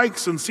Darius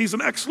likes and sees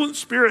an excellent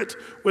spirit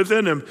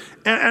within him.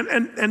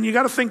 And you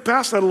got to think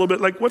past that a little bit.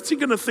 Like, what's he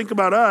going to think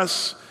about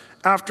us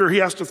after he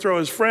has to throw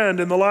his friend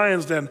in the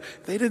lion's den?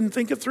 They didn't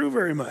think it through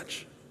very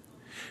much.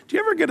 Do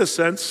you ever get a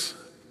sense?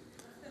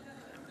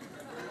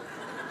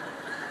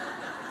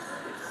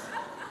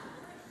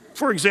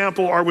 For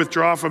example, our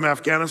withdrawal from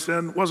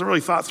Afghanistan wasn't really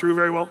thought through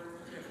very well.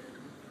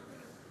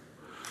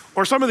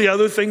 Or some of the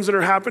other things that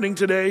are happening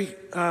today.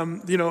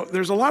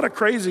 There's a lot of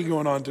crazy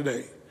going on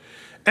today.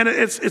 And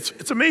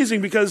it's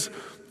amazing because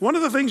one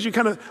of the things you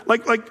kind of,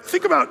 like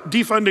think about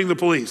defunding the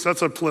police.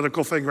 That's a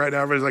political thing right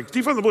now. Everybody's like,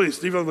 defund the police.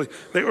 They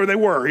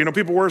were,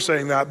 people were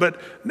saying that. But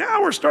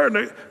now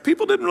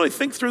people didn't really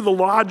think through the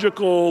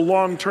logical,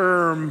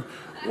 long-term,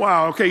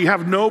 wow, okay, you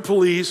have no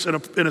police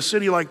in a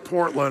city like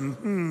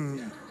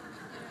Portland.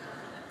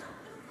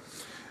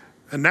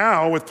 And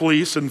now with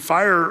police and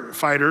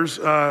firefighters,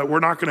 we're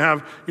not going to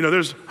have,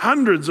 there's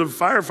hundreds of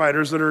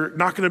firefighters that are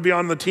not going to be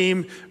on the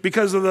team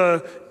because of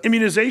the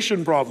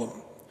immunization problem,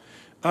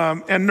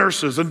 and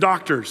nurses and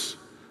doctors.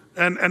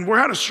 And we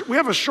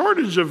have a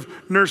shortage of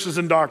nurses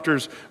and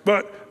doctors,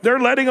 but they're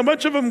letting a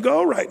bunch of them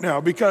go right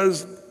now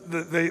because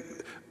the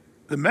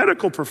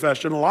medical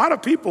profession, a lot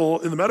of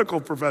people in the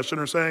medical profession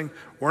are saying,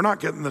 we're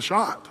not getting the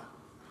shot.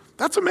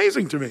 That's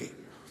amazing to me.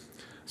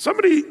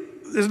 Somebody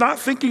is not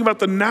thinking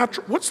about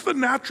what's the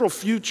natural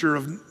future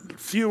of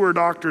fewer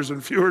doctors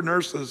and fewer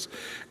nurses?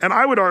 And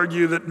I would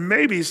argue that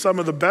maybe some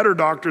of the better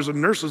doctors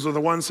and nurses are the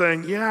ones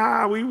saying,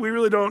 yeah, we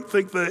really don't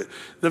think that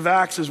the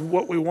vax is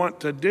what we want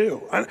to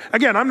do.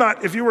 Again,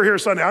 if you were here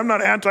Sunday, I'm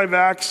not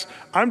anti-vax.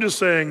 I'm just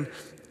saying,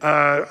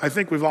 I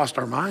think we've lost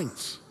our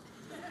minds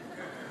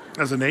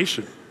as a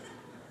nation.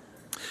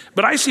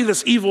 But I see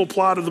this evil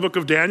plot of the book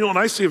of Daniel, and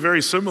I see a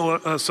very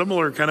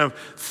similar kind of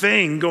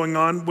thing going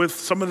on with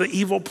some of the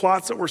evil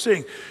plots that we're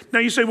seeing. Now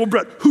you say, well,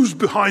 Brett, who's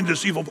behind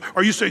this evil?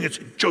 Are you saying it's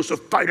Joseph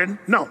Biden?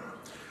 No.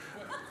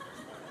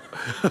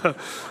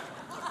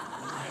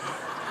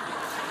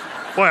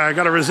 Boy, I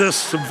got to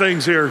resist some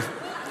things here.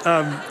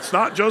 It's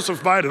not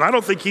Joseph Biden. I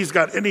don't think he's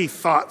got any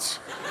thoughts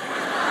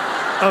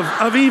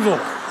of evil.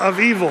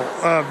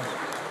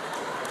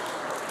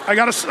 I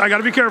got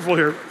to be careful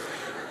here.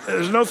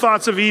 There's no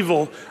thoughts of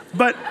evil.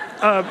 But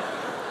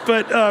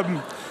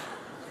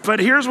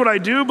here's what I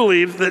do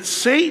believe, that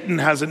Satan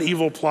has an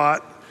evil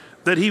plot,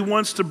 that he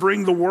wants to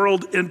bring the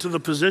world into the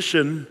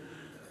position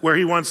where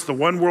he wants the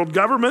one world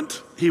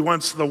government, he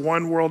wants the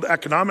one world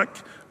economic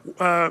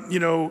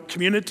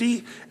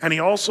community, and he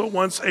also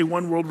wants a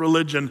one world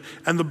religion.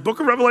 And the book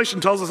of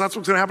Revelation tells us that's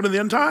what's going to happen in the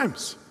end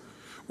times.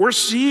 We're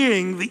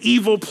seeing the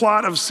evil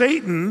plot of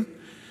Satan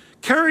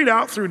carried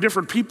out through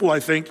different people, I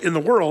think, in the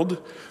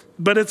world,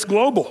 but it's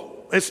global.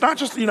 It's not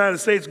just the United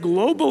States.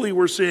 Globally,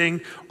 we're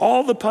seeing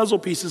all the puzzle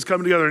pieces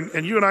come together.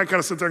 And you and I kind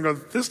of sit there and go,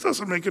 this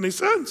doesn't make any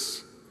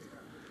sense.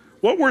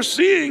 What we're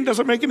seeing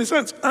doesn't make any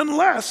sense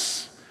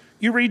unless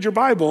you read your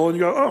Bible and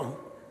you go, oh,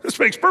 this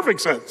makes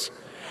perfect sense.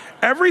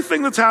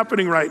 Everything that's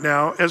happening right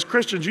now, as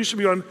Christians, you should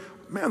be going,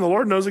 man, the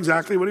Lord knows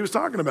exactly what he was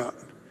talking about.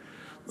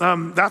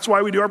 That's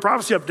why we do our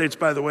prophecy updates,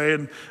 by the way.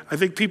 And I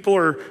think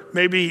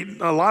maybe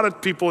a lot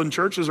of people in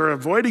churches are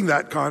avoiding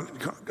that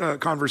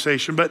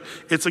conversation, but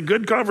it's a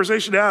good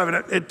conversation to have.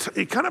 And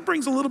it kind of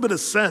brings a little bit of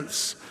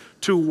sense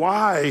to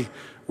why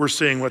we're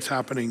seeing what's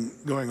happening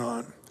going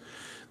on.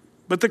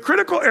 But the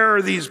critical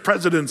error these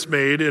presidents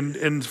made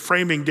in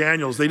framing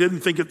Daniel's, they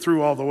didn't think it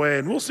through all the way.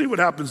 And we'll see what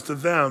happens to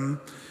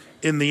them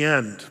in the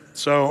end.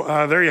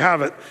 So there you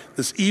have it,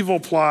 this evil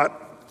plot.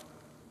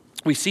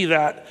 We see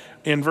that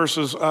in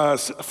verses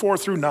 4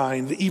 through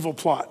 9, the evil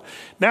plot.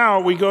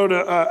 Now we go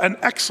to an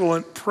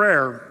excellent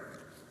prayer,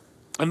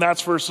 and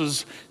that's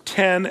verses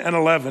 10 and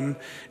 11.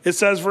 It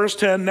says, verse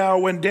 10, now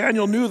when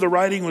Daniel knew the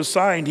writing was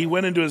signed, he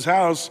went into his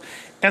house,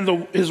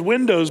 and his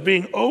windows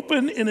being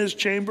open in his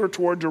chamber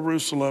toward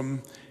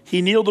Jerusalem,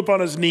 he kneeled upon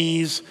his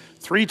knees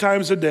 3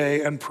 times a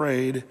day and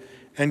prayed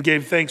and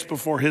gave thanks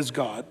before his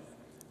God,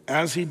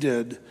 as he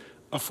did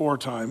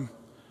aforetime.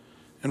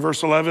 In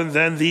verse 11,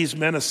 then these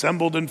men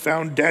assembled and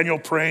found Daniel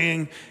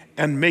praying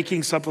and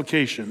making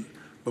supplication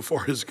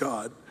before his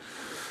God.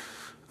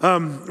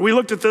 We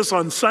looked at this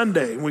on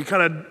Sunday, and we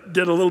kind of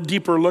did a little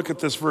deeper look at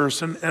this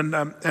verse,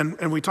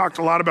 and we talked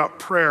a lot about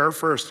prayer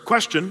first.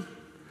 Question,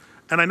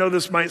 and I know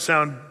this might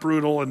sound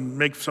brutal and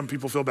make some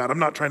people feel bad. I'm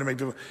not trying to make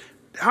people.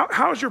 How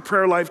has your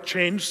prayer life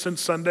changed since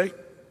Sunday?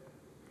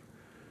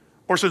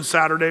 Or since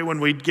Saturday when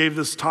we gave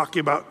this talk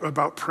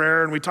about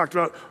prayer, and we talked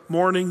about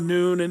morning,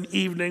 noon, and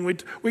evening.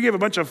 We gave a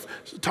bunch of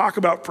talk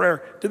about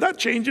prayer. Did that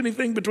change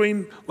anything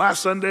between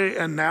last Sunday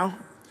and now?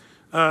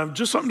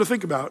 Just something to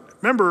think about.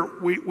 Remember,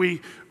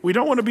 we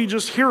don't want to be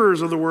just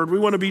hearers of the word. We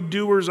want to be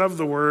doers of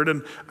the word.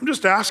 And I'm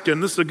just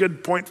asking, this is a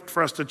good point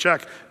for us to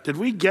check. Did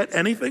we get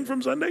anything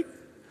from Sunday?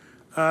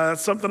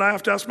 That's something I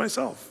have to ask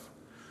myself.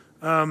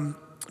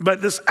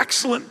 But this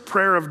excellent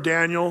prayer of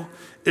Daniel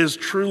is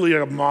truly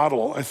a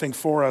model, I think,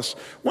 for us.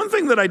 One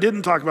thing that I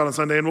didn't talk about on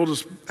Sunday, and we'll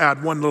just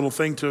add one little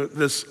thing to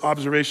this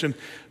observation.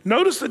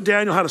 Notice that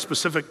Daniel had a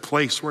specific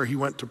place where he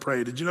went to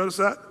pray. Did you notice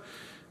that?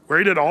 Where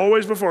he did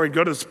always before. He'd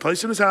go to this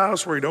place in his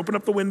house where he'd open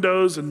up the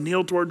windows and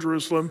kneel toward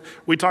Jerusalem.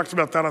 We talked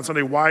about that on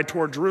Sunday. Why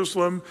toward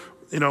Jerusalem?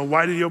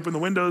 Why did he open the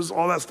windows?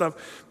 All that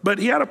stuff. But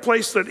he had a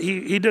place that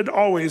he did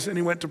always, and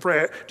he went to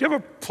pray. Do you have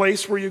a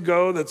place where you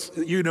go that's,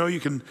 you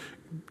can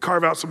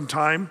carve out some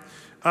time?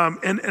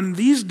 And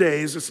these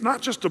days, it's not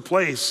just a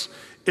place,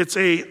 it's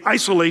a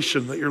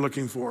isolation that you're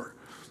looking for.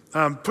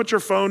 Put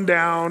your phone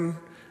down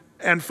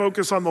and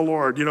focus on the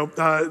Lord.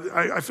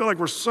 I feel like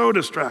we're so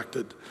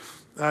distracted.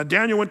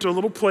 Daniel went to a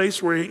little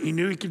place where he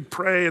knew he could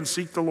pray and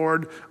seek the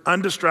Lord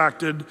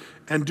undistracted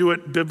and do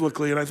it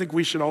biblically. And I think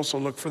we should also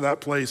look for that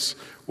place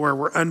where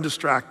we're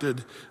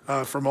undistracted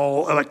from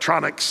all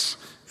electronics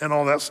and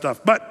all that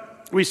stuff.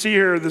 But we see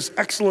here this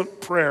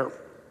excellent prayer.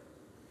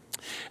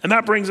 And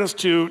that brings us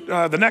to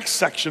the next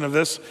section of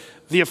this,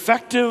 the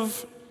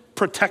effective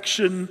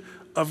protection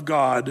of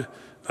God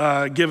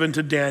given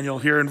to Daniel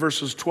here in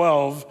verses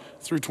 12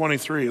 through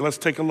 23. Let's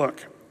take a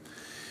look.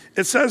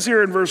 It says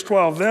here in verse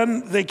 12,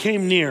 then they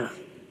came near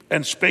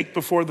and spake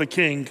before the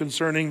king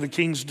concerning the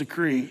king's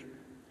decree.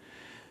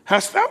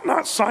 Hast thou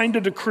not signed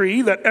a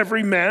decree that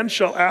every man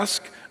shall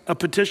ask a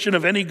petition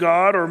of any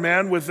god or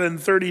man within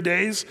 30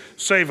 days,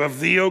 save of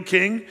thee, O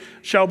king,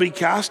 shall be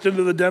cast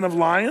into the den of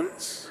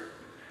lions?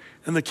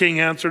 And the king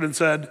answered and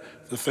said,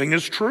 the thing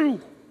is true,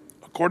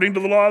 according to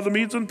the law of the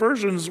Medes and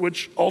Persians,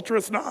 which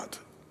altereth not.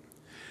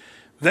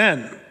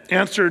 Then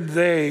answered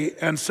they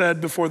and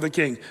said before the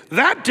king,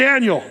 that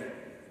Daniel,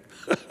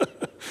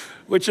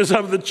 which is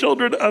of the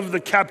children of the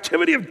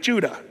captivity of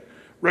Judah,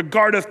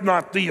 regardeth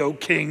not thee, O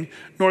king,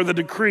 nor the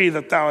decree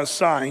that thou hast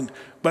signed,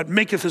 but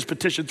maketh his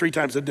petition 3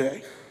 times a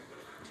day.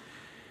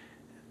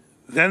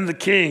 Then the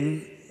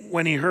king,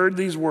 when he heard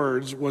these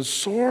words, was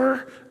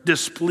sore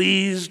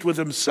displeased with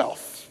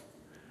himself,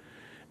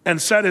 and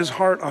set his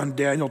heart on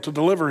Daniel to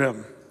deliver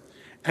him.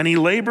 And he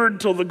labored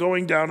till the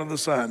going down of the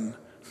sun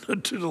to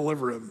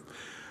deliver him.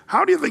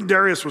 How do you think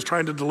Darius was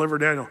trying to deliver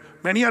Daniel?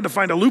 Man, he had to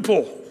find a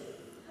loophole.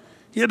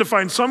 He had to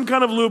find some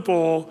kind of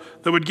loophole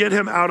that would get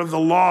him out of the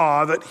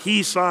law that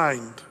he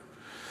signed.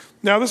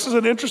 Now, this is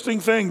an interesting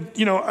thing.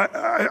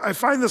 I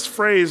find this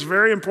phrase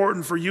very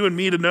important for you and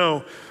me to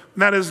know,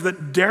 and that is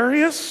that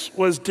Darius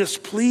was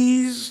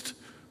displeased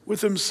with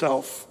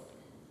himself.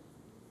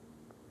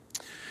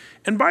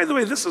 And by the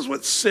way, this is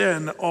what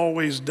sin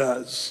always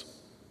does.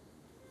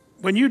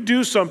 When you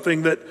do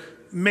something that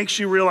makes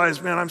you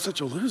realize, man, I'm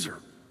such a loser.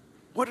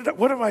 What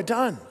have I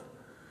done?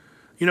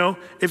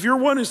 If you're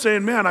one who's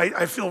saying, man,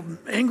 I feel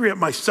angry at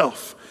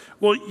myself.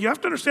 Well, you have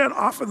to understand,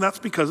 often that's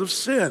because of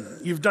sin.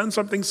 You've done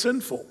something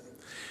sinful.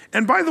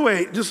 And by the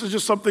way, this is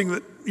just something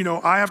that,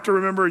 I have to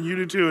remember, and you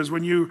do too, is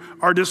when you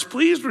are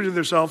displeased with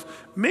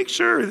yourself, make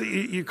sure that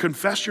you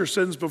confess your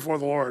sins before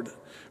the Lord.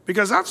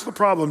 Because that's the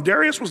problem.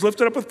 Darius was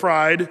lifted up with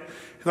pride.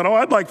 He thought,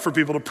 I'd like for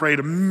people to pray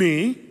to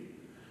me.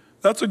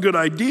 That's a good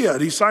idea.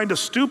 And he signed a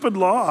stupid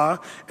law,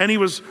 and he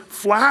was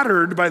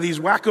flattered by these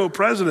wacko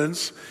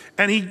presidents,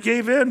 and he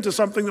gave in to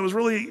something that was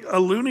really a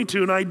Looney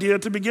Tune idea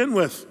to begin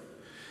with.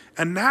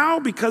 And now,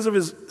 because of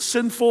his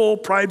sinful,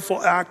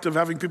 prideful act of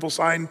having people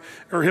sign,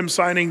 or him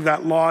signing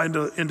that law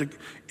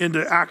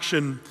into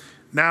action,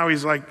 now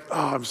he's like,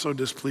 I'm so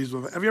displeased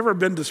with it. Have you ever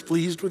been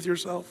displeased with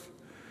yourself?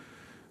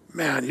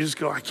 Man, you just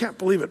go, I can't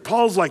believe it.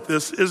 Paul's like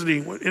this, isn't he?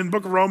 In the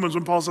book of Romans,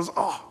 when Paul says,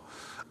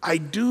 I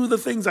do the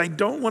things I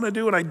don't want to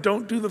do, and I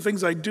don't do the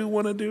things I do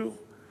want to do.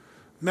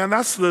 Man,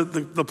 that's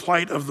the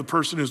plight of the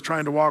person who's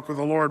trying to walk with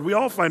the Lord. We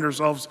all find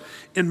ourselves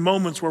in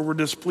moments where we're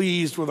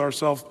displeased with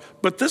ourselves,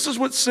 but this is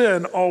what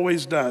sin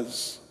always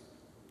does.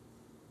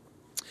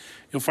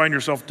 You'll find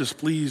yourself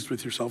displeased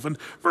with yourself. And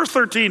verse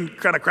 13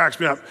 kind of cracks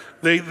me up.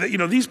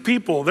 These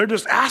people, they're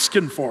just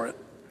asking for it,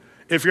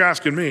 if you're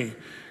asking me.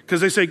 Because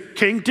they say,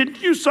 King,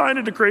 didn't you sign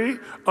a decree?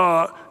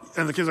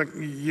 And the king's like,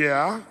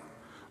 yeah.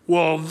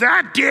 Well,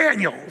 that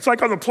Daniel, it's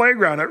like on the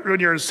playground when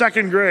you're in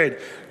 2nd grade.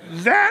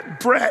 That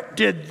Brett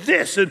did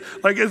this. And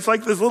it's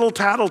like this little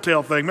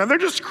tattletale thing. Man, they're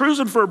just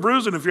cruising for a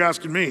bruising if you're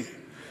asking me.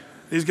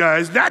 These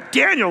guys, that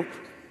Daniel,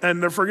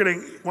 and they're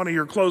forgetting one of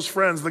your close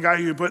friends, the guy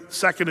who put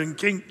second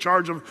in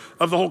charge of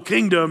the whole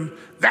kingdom,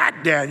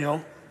 that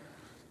Daniel.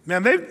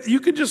 Man,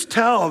 you could just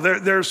tell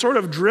they're sort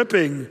of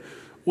dripping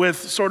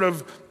with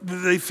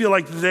they feel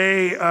like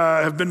they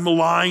have been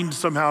maligned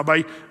somehow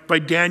by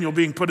Daniel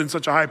being put in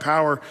such a high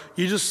power.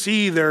 You just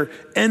see their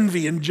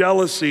envy and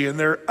jealousy and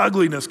their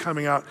ugliness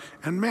coming out.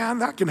 And man,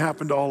 that can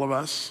happen to all of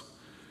us.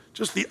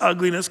 Just the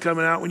ugliness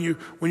coming out when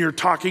you're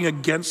talking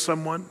against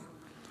someone.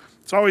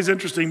 It's always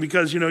interesting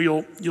because,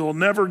 you'll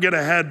never get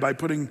ahead by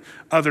putting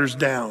others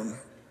down.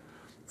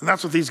 And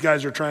that's what these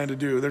guys are trying to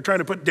do. They're trying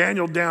to put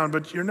Daniel down,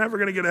 but you're never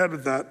going to get ahead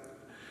with that.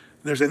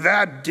 And they're saying,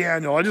 that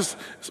Daniel,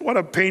 what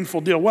a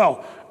painful deal.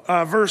 Well,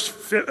 verse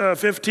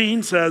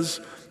 15 says,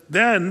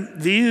 then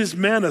these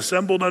men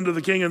assembled unto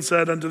the king and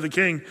said unto the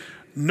king,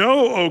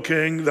 know, O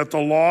king, that the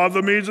law of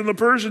the Medes and the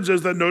Persians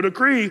is that no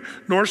decree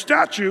nor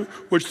statute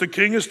which the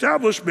king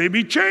established may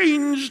be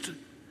changed.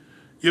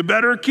 You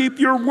better keep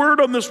your word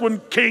on this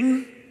one,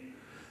 king.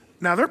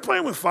 Now they're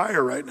playing with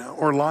fire right now,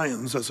 or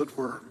lions as it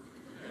were.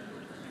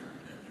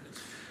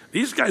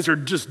 These guys are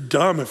just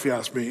dumb, if you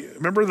ask me.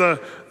 Remember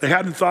they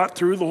hadn't thought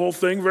through the whole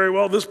thing very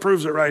well? This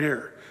proves it right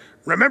here.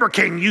 Remember,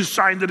 king, you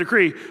signed the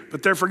decree,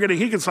 but they're forgetting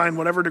he can sign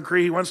whatever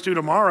decree he wants to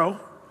tomorrow.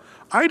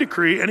 I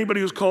decree anybody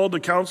who's called a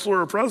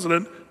counselor or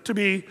president to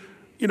be,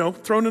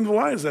 thrown into the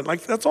lion's den.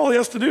 Like, that's all he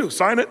has to do.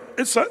 Sign it.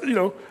 It's,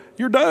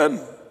 you're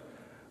done.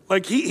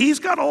 Like, he's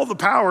got all the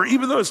power,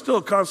 even though it's still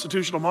a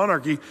constitutional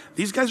monarchy.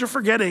 These guys are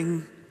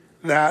forgetting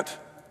that.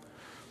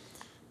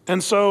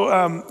 And so,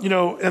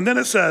 and then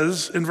it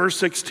says in verse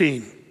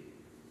 16,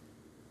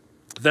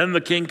 then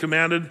the king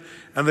commanded,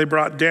 and they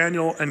brought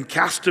Daniel and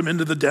cast him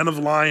into the den of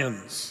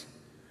lions.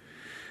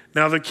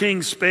 Now the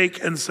king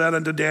spake and said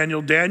unto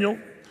Daniel, Daniel,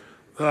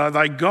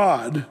 thy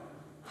God,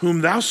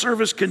 whom thou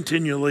servest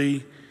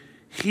continually,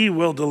 he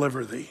will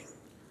deliver thee.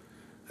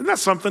 Isn't that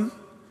something?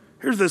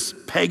 Here's this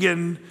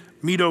pagan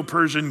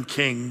Medo-Persian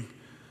king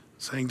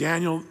saying,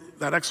 Daniel,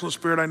 that excellent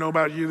spirit I know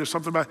about you, there's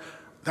something about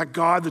that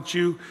God that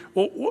you,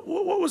 well,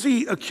 what was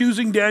he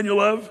accusing Daniel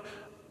of?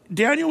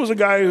 Daniel was a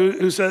guy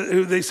who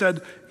they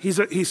said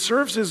he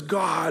serves his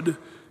God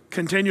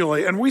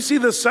continually. And we see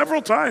this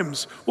several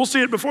times. We'll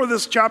see it before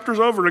this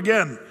chapter's over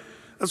again.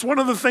 That's one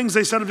of the things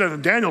they said of Daniel.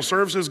 Daniel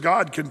serves his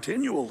God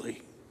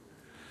continually.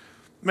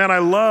 Man, I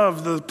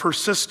love the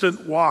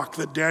persistent walk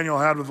that Daniel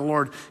had with the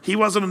Lord. He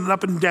wasn't an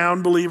up and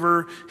down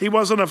believer. He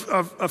wasn't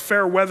a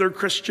fair weather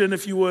Christian,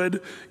 if you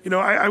would.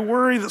 I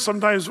worry that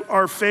sometimes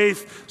our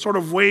faith sort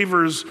of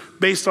wavers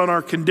based on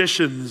our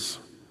conditions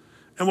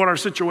and what our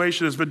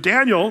situation is. But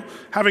Daniel,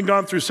 having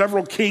gone through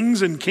several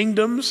kings and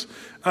kingdoms,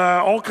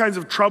 all kinds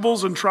of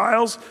troubles and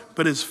trials,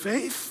 but his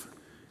faith,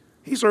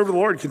 he served the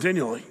Lord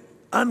continually,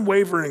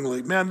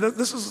 unwaveringly. Man,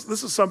 this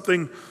is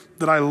something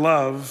that I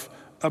love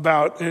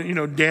about,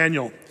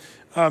 Daniel,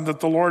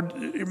 that the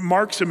Lord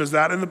marks him as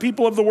that. And the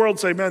people of the world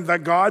say, man,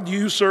 that God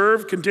you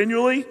serve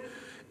continually.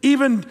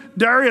 Even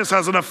Darius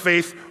has enough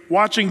faith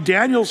watching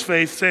Daniel's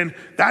faith saying,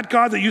 that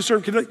God that you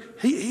serve,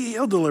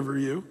 he'll deliver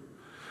you.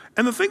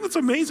 And the thing that's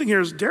amazing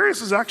here is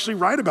Darius is actually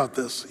right about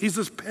this. He's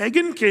this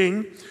pagan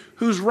king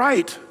who's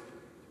right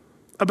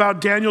about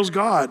Daniel's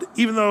God,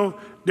 even though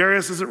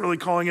Darius isn't really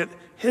calling it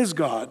his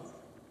God.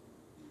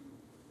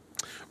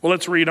 Well,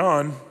 let's read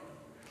on.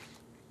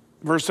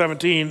 Verse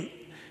 17,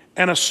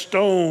 and a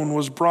stone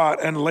was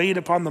brought and laid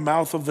upon the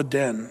mouth of the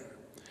den.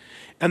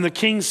 And the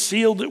king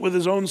sealed it with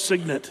his own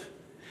signet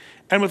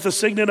and with the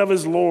signet of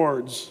his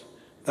lords,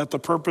 that the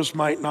purpose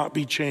might not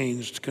be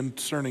changed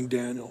concerning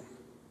Daniel.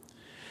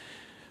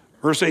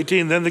 Verse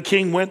 18, then the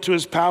king went to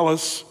his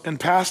palace and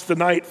passed the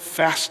night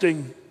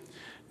fasting.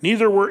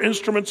 Neither were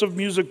instruments of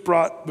music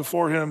brought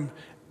before him,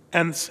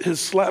 and his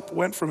sleep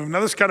went from him.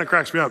 Now this kind of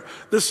cracks me up.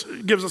 This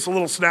gives us a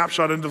little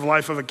snapshot into the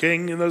life of a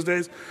king in those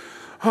days.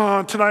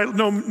 Tonight,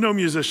 no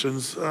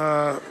musicians.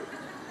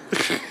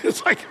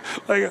 It's like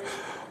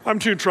I'm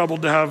too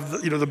troubled to have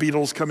the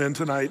Beatles come in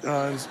tonight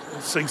and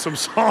sing some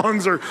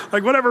songs, or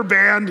like whatever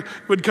band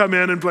would come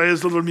in and play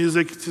his little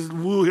music to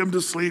woo him to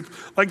sleep.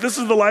 Like, this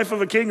is the life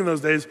of a king in those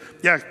days.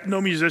 Yeah,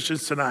 no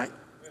musicians tonight.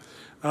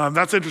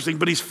 That's interesting,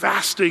 but he's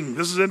fasting.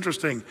 This is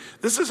interesting.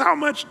 This is how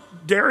much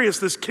Darius,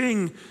 this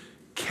king,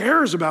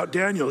 cares about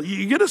Daniel.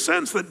 You get a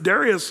sense that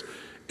Darius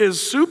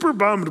is super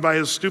bummed by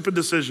his stupid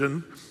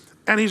decision.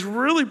 And he's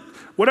really,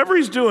 whatever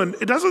he's doing,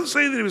 it doesn't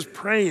say that he was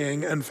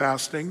praying and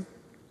fasting.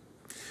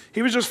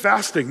 He was just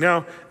fasting.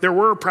 Now, there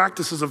were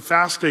practices of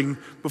fasting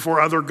before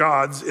other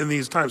gods in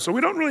these times. So we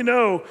don't really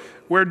know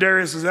where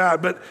Darius is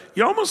at, but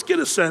you almost get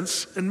a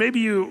sense, and maybe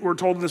you were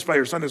told this by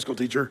your Sunday school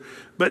teacher,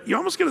 but you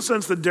almost get a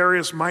sense that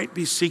Darius might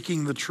be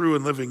seeking the true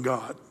and living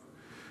God.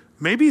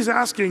 Maybe he's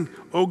asking,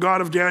 oh God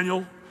of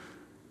Daniel,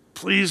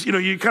 please,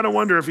 you kind of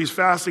wonder if he's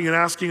fasting and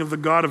asking of the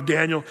God of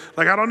Daniel.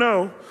 Like, I don't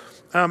know.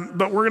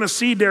 But we're going to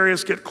see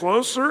Darius get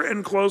closer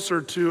and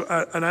closer to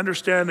an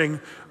understanding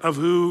of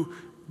who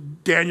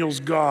Daniel's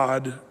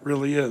God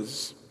really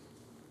is.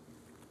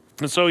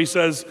 And so he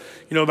says,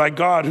 thy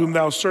God whom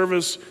thou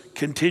servest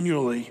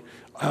continually.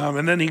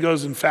 And then he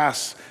goes and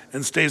fasts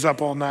and stays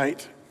up all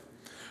night.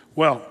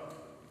 Well,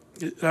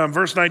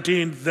 verse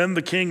 19, then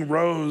the king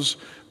rose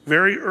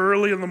very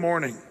early in the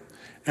morning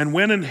and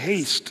went in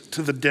haste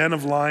to the den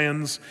of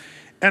lions.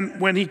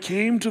 And when he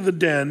came to the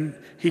den,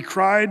 he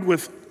cried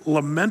with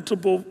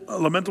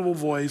lamentable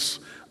voice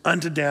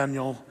unto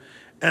Daniel,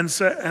 and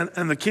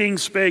the king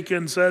spake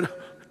and said,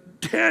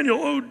 Daniel,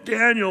 O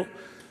Daniel,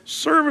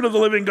 servant of the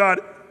living God,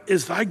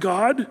 is thy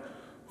God,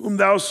 whom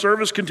thou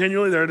servest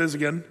continually, there it is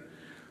again,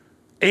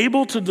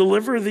 able to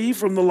deliver thee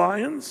from the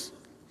lions?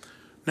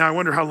 Now I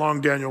wonder how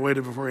long Daniel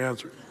waited before he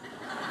answered.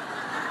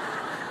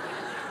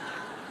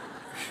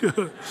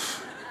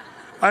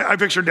 I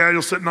picture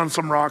Daniel sitting on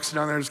some rocks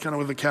down there, just kind of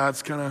with the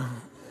cats, kind of.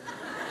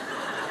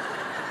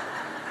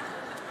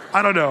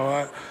 I don't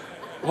know.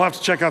 We'll have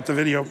to check out the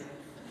video.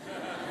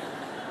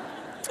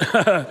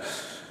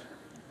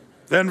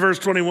 Then verse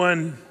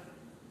 21,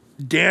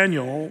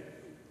 Daniel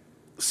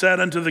said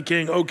unto the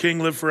king, O king,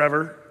 live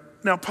forever.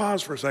 Now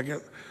pause for a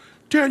second.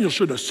 Daniel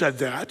shouldn't have said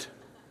that.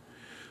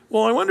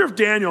 Well, I wonder if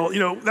Daniel,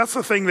 that's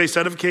the thing they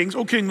said of kings.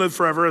 O king, live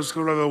forever, as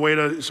sort of a way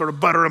to sort of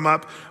butter him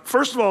up.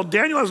 First of all,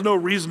 Daniel has no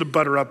reason to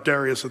butter up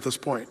Darius at this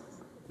point.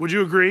 Would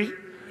you agree?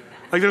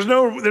 Like there's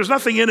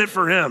nothing in it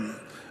for him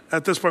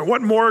at this point.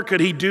 What more could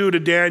he do to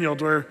Daniel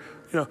to where,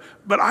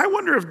 but I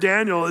wonder if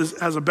Daniel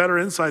has a better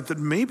insight that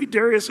maybe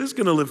Darius is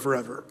going to live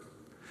forever,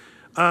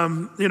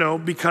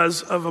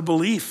 because of a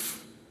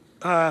belief.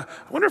 I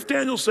wonder if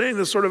Daniel's saying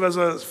this sort of as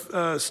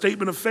a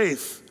statement of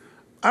faith.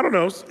 I don't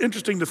know. It's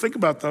interesting to think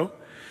about, though.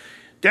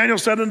 Daniel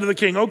said unto the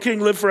king, O king,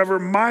 live forever.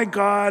 My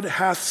God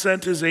hath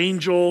sent his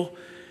angel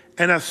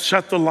and hath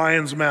shut the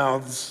lions'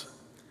 mouths,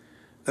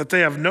 that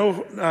they have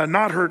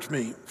not hurt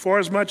me. For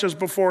as much as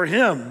before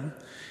him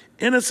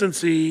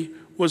innocency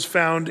was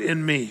found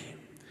in me,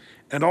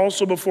 and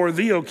also before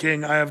thee, O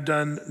king, I have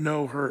done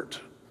no hurt.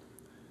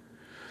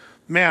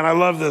 Man, I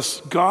love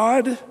this.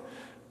 God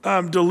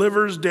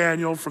delivers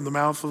Daniel from the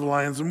mouth of the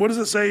lions. And what does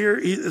it say here?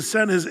 He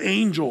sent his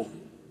angel.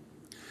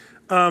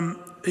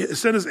 He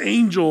sent his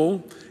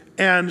angel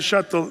and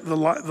shut the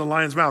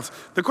lion's mouths.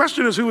 The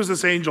question is, who is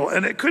this angel?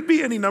 And it could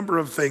be any number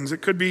of things.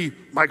 It could be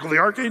Michael the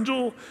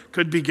archangel,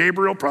 could be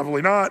Gabriel,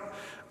 probably not.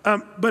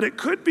 But it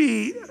could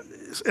be,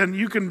 and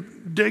you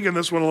can dig in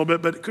this one a little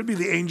bit, but it could be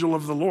the angel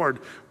of the Lord,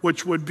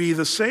 which would be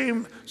the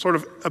same sort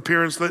of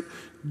appearance that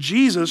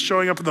Jesus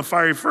showing up in the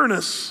fiery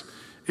furnace.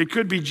 It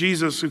could be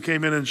Jesus who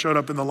came in and showed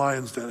up in the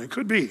lion's den. It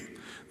could be.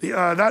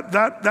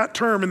 That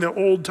term in the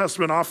Old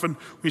Testament, often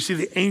we see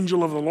the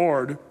angel of the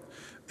Lord.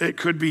 It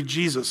could be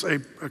Jesus, a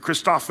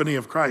Christophany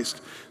of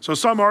Christ. So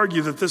some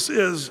argue that this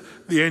is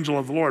the angel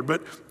of the Lord,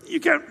 but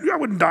I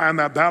wouldn't die on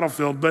that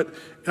battlefield, but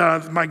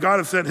my God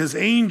has sent his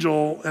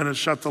angel and has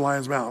shut the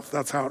lion's mouth.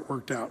 That's how it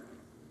worked out.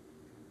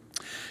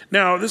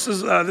 Now, this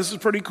is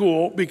pretty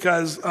cool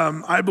because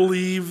I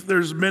believe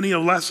there's many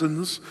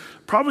lessons.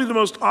 Probably the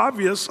most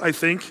obvious, I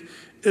think,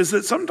 is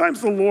that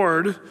sometimes the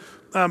Lord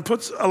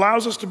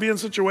allows us to be in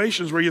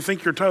situations where you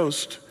think you're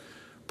toast,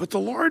 but the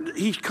Lord,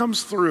 he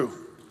comes through.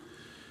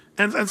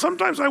 And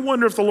sometimes I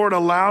wonder if the Lord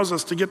allows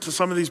us to get to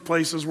some of these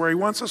places where he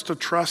wants us to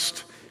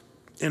trust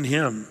in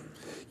him.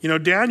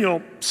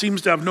 Daniel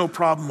seems to have no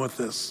problem with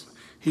this.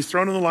 He's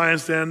thrown in the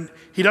lion's den.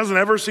 He doesn't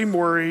ever seem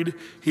worried.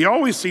 He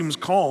always seems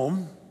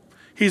calm.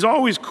 He's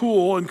always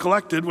cool and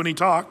collected when he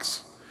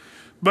talks.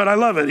 But I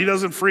love it. He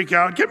doesn't freak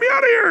out. Get me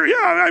out of here. Yeah,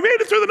 I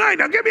made it through the night.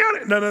 Now get me out of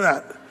here. None of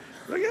that.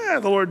 Like, yeah,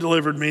 the Lord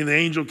delivered me. The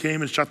angel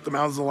came and shut the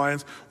mouths of the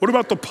lions. What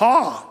about the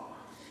paw?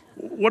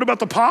 What about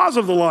the paws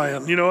of the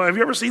lion? Have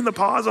you ever seen the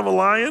paws of a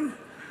lion?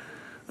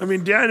 I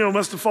mean, Daniel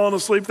must have fallen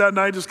asleep that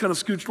night, just kind of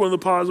scooched one of the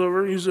paws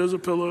over, used it as a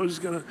pillow,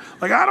 just kind of,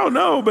 I don't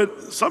know,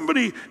 but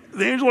the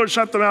angel had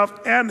shut them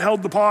out and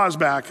held the paws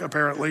back,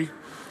 apparently.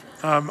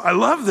 I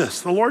love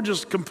this. The Lord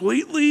just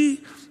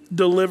completely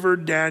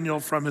delivered Daniel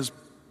from his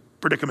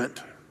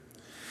predicament.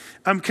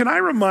 Can I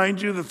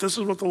remind you that this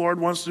is what the Lord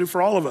wants to do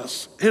for all of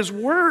us? His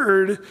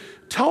word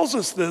tells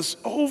us this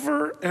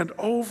over and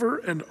over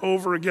and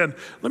over again.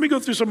 Let me go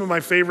through some of my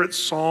favorite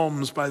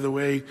Psalms, by the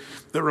way,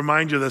 that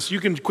remind you of this. You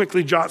can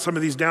quickly jot some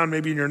of these down,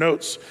 maybe in your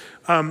notes.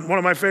 One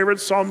of my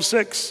favorites, Psalm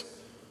 6,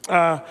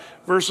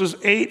 verses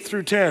 8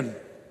 through 10.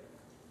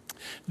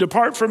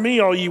 Depart from me,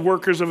 all ye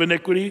workers of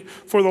iniquity,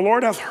 for the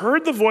Lord hath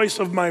heard the voice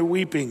of my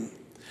weeping.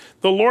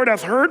 The Lord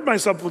hath heard my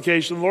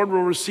supplication. The Lord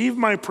will receive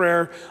my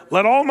prayer.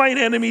 Let all mine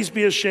enemies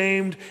be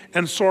ashamed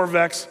and sore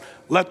vexed.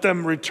 Let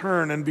them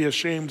return and be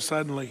ashamed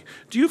suddenly.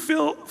 Do you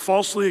feel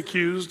falsely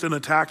accused and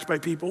attacked by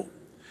people?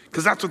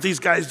 Because that's what these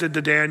guys did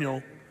to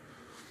Daniel.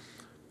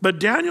 But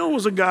Daniel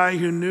was a guy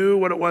who knew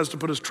what it was to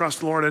put his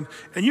trust in the Lord.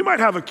 And you might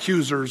have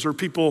accusers or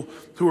people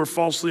who are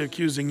falsely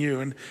accusing you.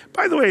 And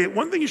by the way,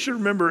 one thing you should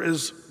remember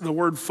is the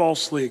word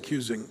falsely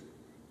accusing.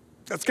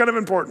 That's kind of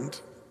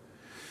important.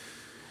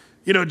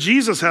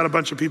 Jesus had a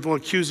bunch of people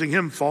accusing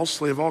him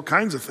falsely of all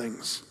kinds of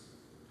things.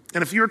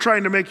 And if you're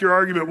trying to make your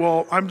argument,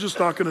 well, I'm just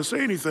not going to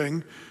say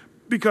anything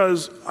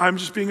because I'm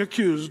just being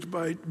accused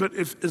but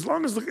as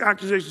long as the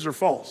accusations are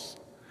false,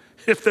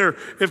 if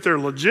they're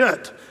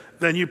legit,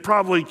 then you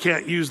probably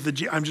can't use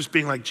I'm just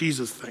being like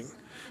Jesus thing.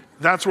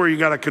 That's where you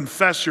got to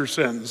confess your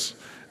sins.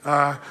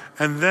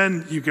 And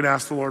then you can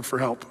ask the Lord for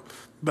help.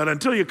 But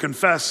until you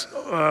confess,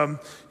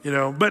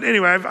 but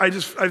anyway, I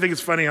think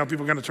it's funny how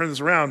people kind of turn this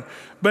around.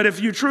 But if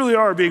you truly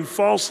are being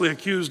falsely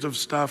accused of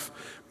stuff,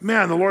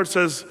 man, the Lord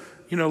says,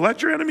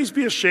 let your enemies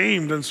be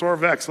ashamed and sore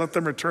vexed. Let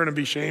them return and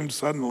be shamed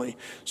suddenly.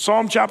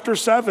 Psalm chapter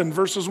 7,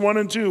 verses 1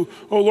 and 2.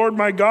 O Lord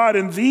my God,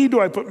 in thee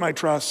do I put my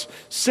trust.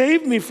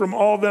 Save me from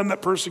all them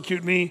that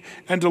persecute me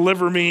and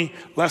deliver me,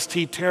 lest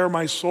he tear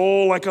my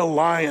soul like a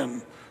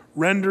lion,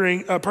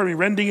 rending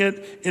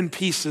it in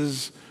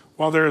pieces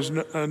while there is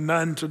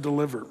none to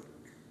deliver.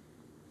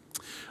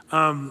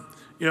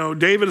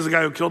 David is the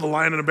guy who killed a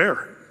lion and a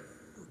bear.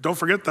 Don't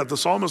forget that. The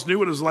psalmist knew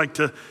what it was like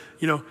to,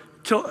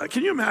 kill.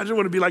 Can you imagine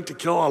what it'd be like to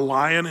kill a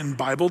lion in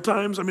Bible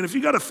times? I mean, if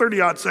you got a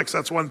 30-06,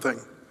 that's one thing.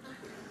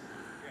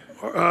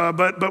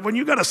 But when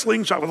you got a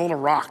slingshot with a little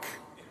rock,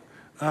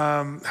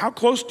 how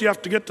close do you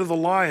have to get to the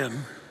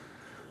lion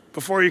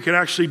before you can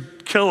actually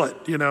kill it,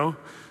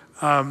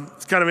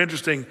 It's kind of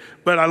interesting.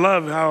 But I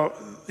love how,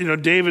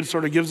 David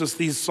sort of gives us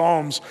these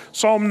Psalms.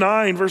 Psalm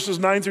 9, verses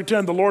 9 through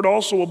 10. The Lord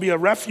also will be a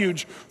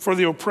refuge for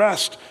the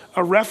oppressed,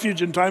 a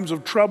refuge in times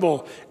of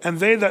trouble. And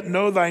they that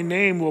know thy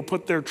name will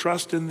put their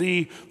trust in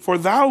thee. For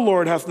thou,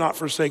 Lord, hath not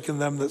forsaken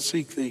them that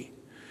seek thee.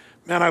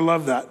 Man, I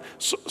love that.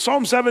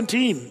 Psalm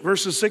 17,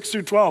 verses 6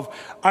 through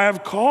 12. I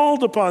have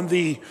called upon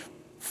thee,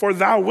 for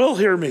thou wilt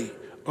hear me,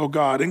 O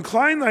God.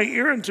 Incline thy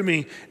ear unto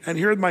me, and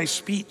hear my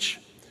speech.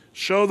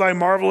 Show thy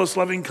marvelous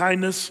loving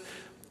kindness,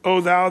 O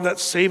thou that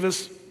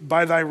savest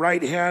by thy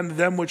right hand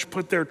them which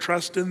put their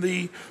trust in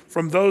thee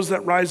from those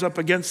that rise up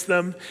against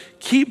them.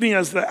 Keep me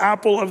as the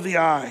apple of the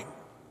eye.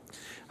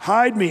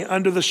 Hide me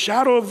under the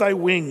shadow of thy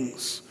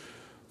wings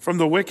from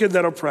the wicked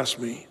that oppress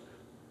me,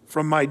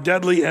 from my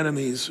deadly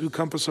enemies who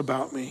compass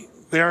about me.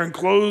 They are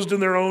enclosed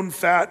in their own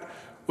fat.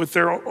 With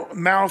their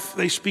mouth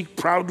they speak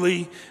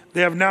proudly.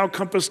 They have now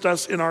compassed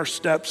us in our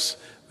steps.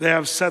 They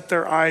have set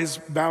their eyes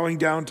bowing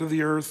down to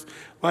the earth,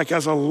 like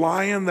as a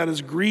lion that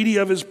is greedy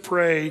of his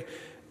prey,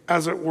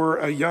 as it were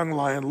a young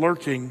lion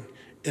lurking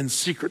in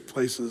secret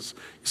places.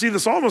 You see, the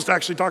psalmist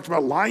actually talked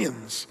about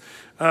lions,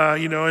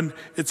 and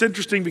it's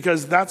interesting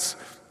because that's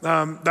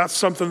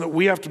something that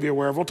we have to be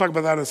aware of. We'll talk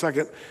about that in a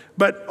second.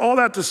 But all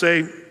that to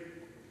say,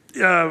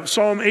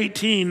 Psalm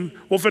 18,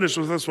 we'll finish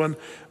with this one.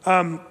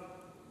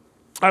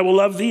 I will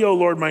love thee, O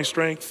Lord, my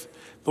strength.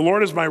 The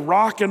Lord is my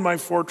rock and my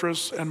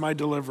fortress and my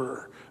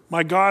deliverer.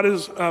 My God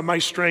is my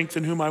strength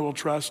in whom I will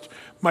trust,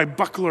 my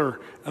buckler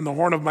and the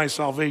horn of my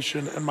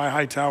salvation and my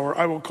high tower.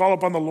 I will call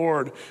upon the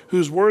Lord, who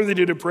is worthy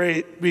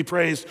to be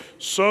praised.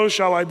 So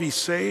shall I be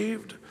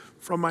saved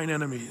from mine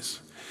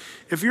enemies.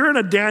 If you're in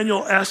a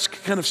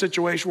Daniel-esque kind of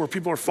situation where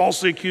people are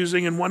falsely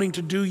accusing and wanting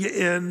to do you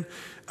in,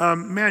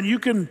 man, you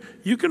can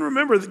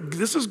remember that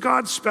this is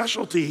God's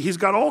specialty. He's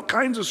got all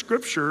kinds of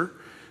scripture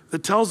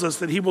that tells us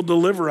that he will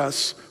deliver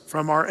us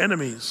from our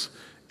enemies.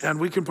 And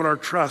we can put our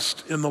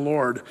trust in the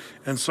Lord.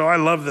 And so I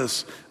love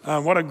this.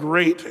 What a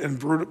great and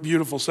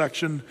beautiful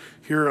section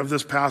here of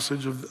this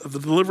passage of the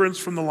deliverance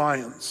from the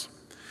lions.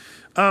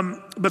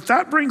 But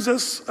that brings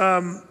us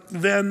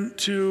then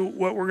to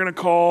what we're going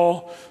to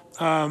call,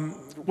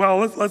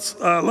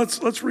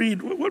 let's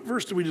read. What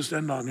verse did we just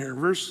end on here?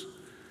 Verse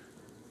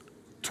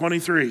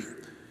 23. It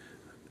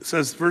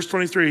says, verse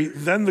 23,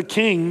 then the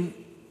king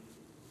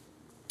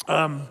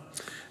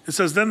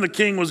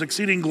was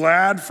exceeding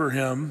glad for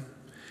him,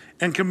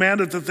 and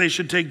commanded that they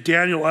should take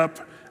Daniel up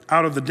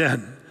out of the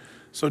den.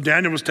 So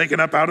Daniel was taken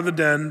up out of the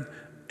den,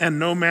 and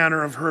no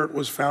manner of hurt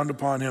was found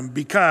upon him,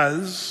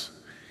 because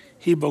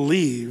he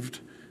believed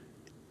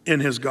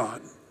in his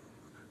God.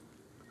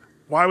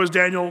 Why was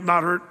Daniel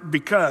not hurt?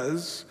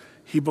 Because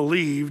he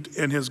believed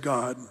in his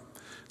God.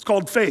 It's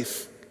called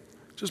faith.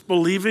 Just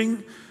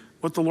believing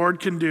what the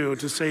Lord can do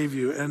to save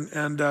you,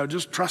 and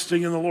just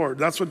trusting in the Lord.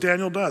 That's what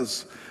Daniel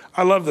does.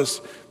 I love this.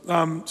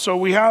 So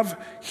we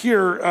have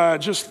here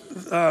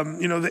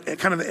the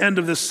kind of the end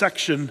of this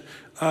section,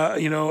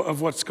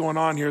 of what's going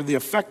on here, the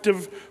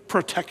effective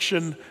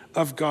protection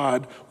of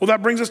God. Well,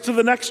 that brings us to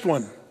the next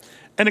one,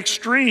 an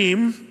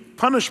extreme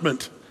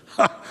punishment.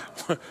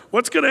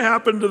 What's going to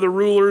happen to the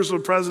rulers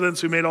and presidents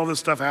who made all this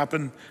stuff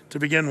happen to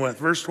begin with?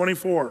 Verse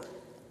 24.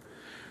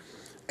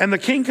 And the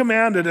king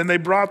commanded, and they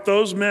brought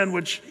those men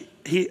which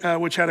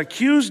had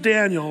accused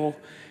Daniel,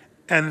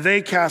 and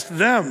they cast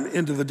them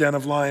into the den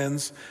of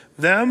lions,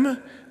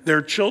 them,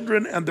 their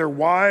children, and their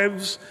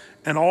wives,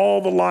 and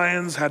all the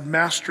lions had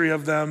mastery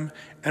of them,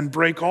 and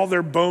brake all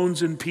their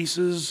bones in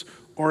pieces,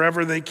 or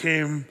ever they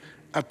came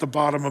at the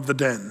bottom of the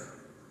den.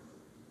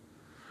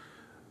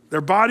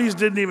 Their bodies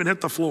didn't even hit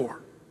the floor.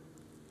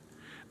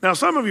 Now,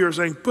 some of you are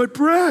saying, but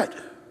Brett,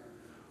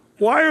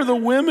 why are the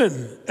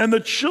women and the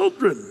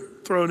children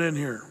thrown in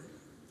here?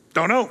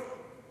 Don't know.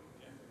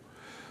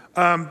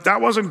 That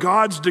wasn't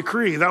God's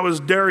decree. That was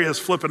Darius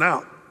flipping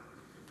out.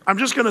 I'm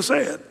just going to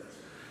say it.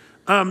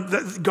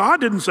 God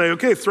didn't say,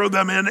 okay, throw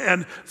them in.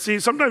 And see,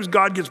 sometimes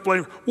God gets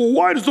blamed. Well,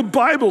 why does the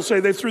Bible say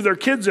they threw their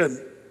kids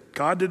in?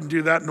 God didn't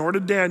do that, nor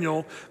did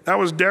Daniel. That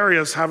was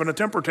Darius having a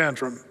temper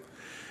tantrum.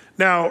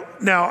 Now,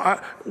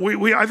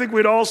 I think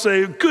we'd all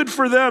say, good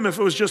for them if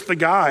it was just the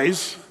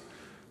guys,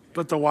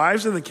 but the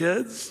wives and the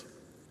kids?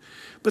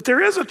 But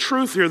there is a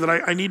truth here that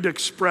I need to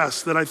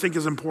express that I think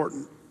is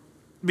important.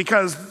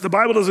 because the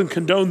Bible doesn't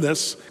condone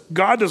this.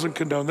 God doesn't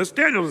condone this.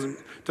 Daniel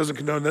doesn't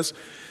condone this.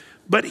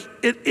 But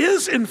it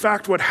is, in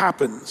fact, what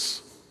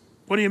happens.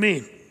 What do you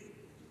mean?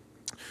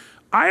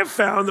 I have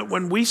found that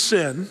when we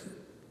sin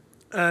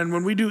and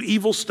when we do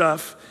evil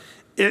stuff,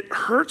 it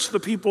hurts the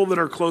people that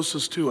are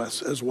closest to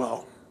us as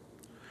well.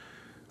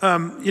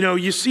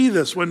 You see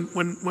this when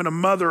a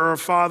mother or a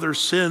father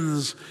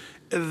sins,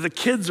 the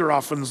kids are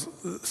often,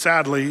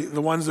 sadly,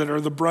 the ones that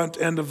are the brunt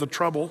end of the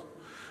trouble.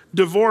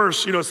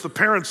 Divorce, it's the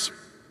parents'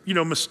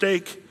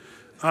 mistake,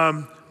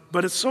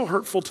 but it's so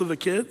hurtful to the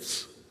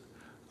kids.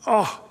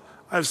 Oh,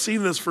 I've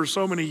seen this for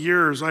so many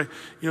years.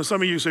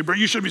 Some of you say, "But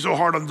you shouldn't be so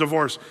hard on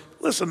divorce."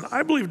 Listen,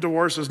 I believe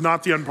divorce is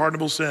not the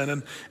unpardonable sin,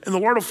 and the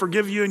Lord will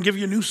forgive you and give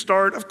you a new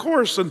start, of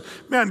course. And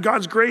man,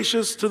 God's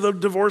gracious to the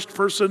divorced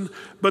person,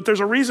 but there's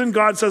a reason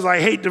God says,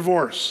 "I hate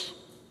divorce,"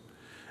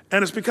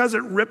 and it's because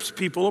it rips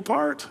people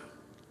apart.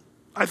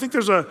 I think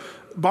there's a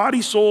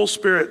body, soul,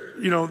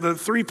 spirit. The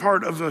three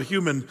part of the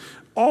human.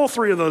 All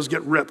three of those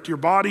get ripped: your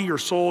body, your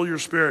soul, your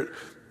spirit,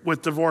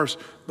 with divorce.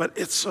 But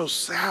it's so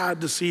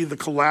sad to see the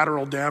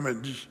collateral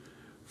damage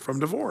from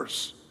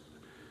divorce.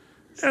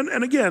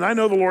 And again, I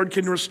know the Lord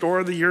can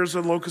restore the years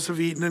that locusts have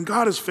eaten, and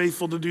God is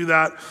faithful to do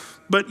that.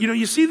 But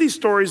you see these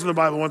stories in the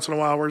Bible once in a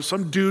while where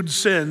some dude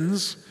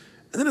sins,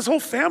 and then his whole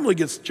family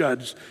gets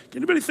judged. Can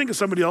anybody think of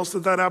somebody else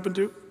that happened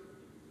to?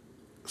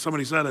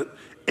 Somebody said it.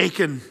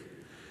 Achan.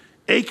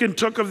 Achan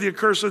took of the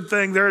accursed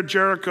thing there at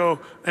Jericho,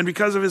 and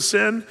because of his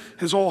sin,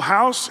 his whole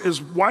house,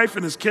 his wife,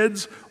 and his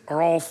kids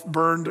are all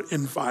burned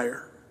in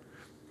fire.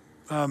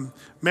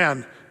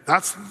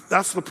 That's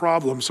the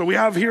problem. So we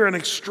have here an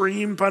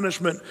extreme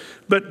punishment.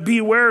 But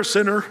beware,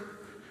 sinner.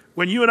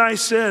 When you and I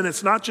sin,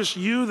 it's not just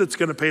you that's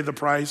going to pay the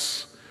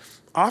price.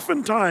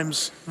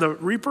 Oftentimes, the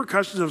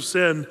repercussions of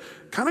sin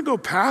kind of go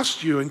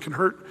past you and can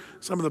hurt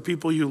some of the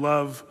people you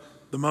love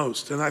the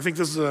most. And I think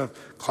this is a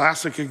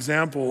classic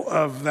example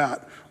of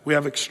that. We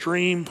have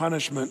extreme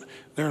punishment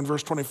there in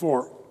verse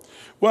 24.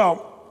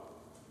 Well,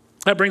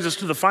 that brings us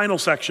to the final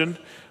section,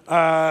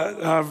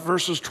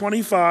 verses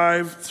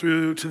 25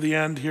 through to the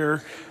end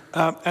here.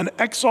 An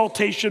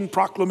exaltation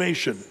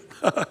proclamation.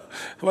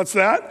 What's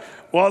that?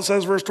 Well, it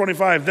says, verse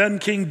 25, "Then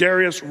King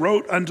Darius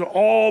wrote unto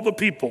all the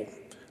people,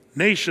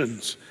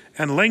 nations,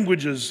 and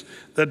languages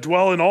that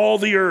dwell in all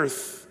the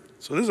earth."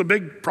 So this is a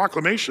big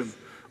proclamation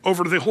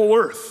over the whole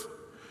earth.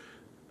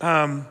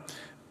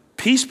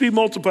 "Peace be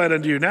multiplied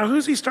unto you." Now,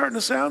 who's he starting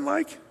to sound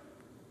like?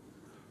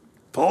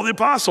 Paul the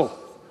Apostle.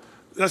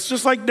 That's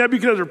just like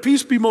Nebuchadnezzar.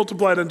 "Peace be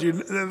multiplied unto you."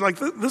 Like,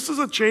 this is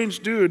a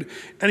changed dude.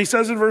 And he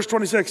says in verse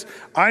 26,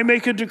 "I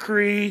make a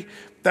decree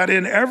that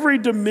in every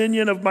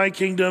dominion of my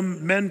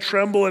kingdom, men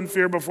tremble and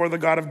fear before the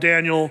God of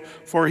Daniel,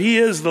 for he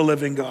is the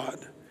living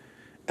God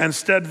and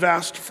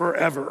steadfast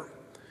forever.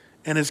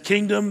 And his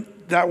kingdom,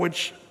 that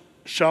which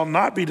shall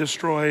not be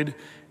destroyed,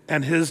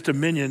 and his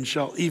dominion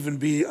shall even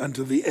be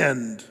unto the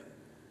end.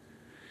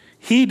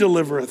 He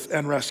delivereth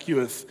and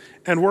rescueth,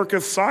 and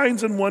worketh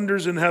signs and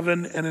wonders in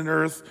heaven and in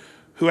earth,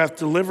 who hath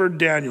delivered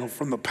Daniel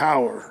from the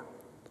power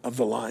of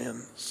the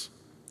lions."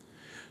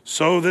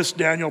 So this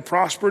Daniel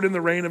prospered in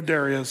the reign of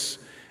Darius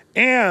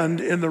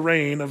and in the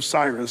reign of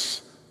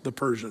Cyrus the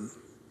Persian.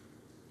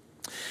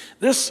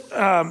 This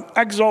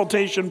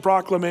exaltation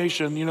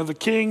proclamation, the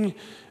king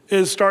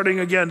is starting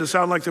again to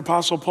sound like the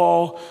Apostle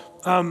Paul.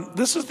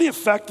 This is the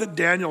effect that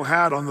Daniel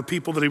had on the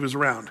people that he was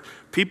around.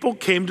 People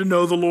came to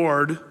know the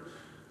Lord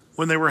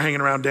when they were hanging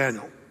around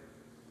Daniel.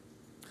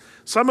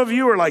 Some of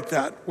you are like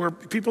that, where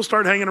people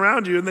start hanging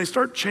around you and they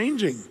start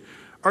changing.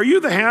 Are you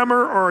the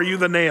hammer or are you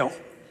the nail?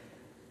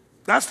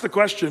 That's the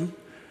question.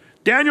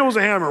 Daniel was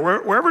a hammer.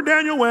 Wherever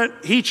Daniel went,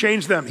 he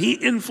changed them. He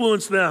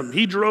influenced them.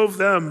 He drove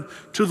them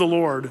to the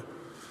Lord.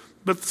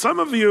 But some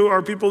of you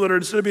are people that are,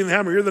 instead of being the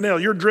hammer, you're the nail.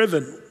 You're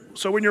driven.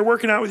 So when you're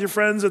working out with your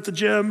friends at the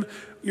gym,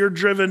 you're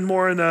driven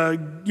more in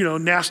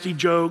nasty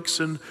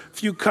jokes and a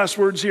few cuss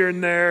words here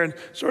and there, and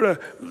sort of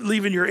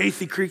leaving your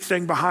Athey Creek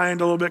thing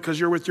behind a little bit because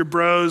you're with your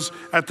bros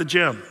at the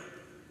gym.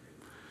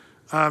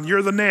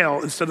 You're the nail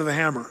instead of the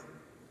hammer.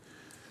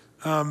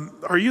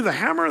 Are you the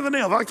hammer or the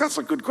nail? That's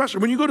a good question.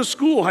 When you go to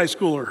school, high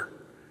schooler,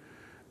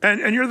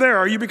 and you're there,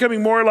 are you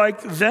becoming more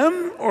like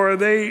them or are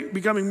they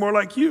becoming more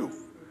like you?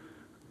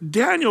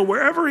 Daniel,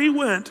 wherever he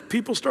went,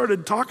 people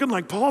started talking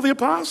like Paul the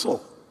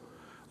Apostle.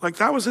 Like,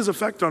 that was his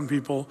effect on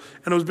people,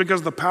 and it was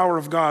because the power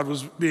of God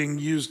was being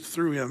used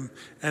through him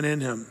and in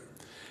him.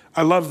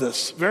 I love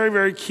this. Very,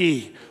 very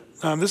key.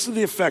 This is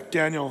the effect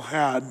Daniel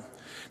had.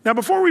 Now,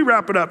 before we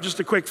wrap it up, just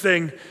a quick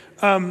thing.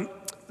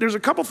 There's a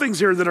couple things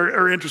here that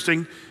are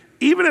interesting.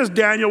 Even as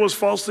Daniel was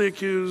falsely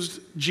accused,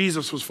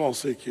 Jesus was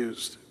falsely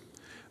accused.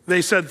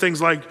 They said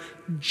things like,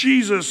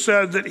 Jesus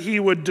said that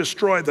he would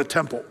destroy the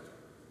temple.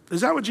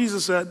 Is that what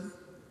Jesus said?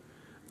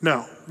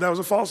 No, that was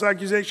a false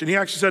accusation. He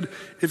actually said,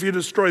 if you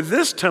destroy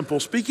this temple,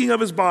 speaking of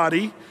his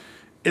body,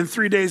 in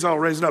 3 days I'll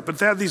raise it up. But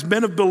they had these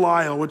men of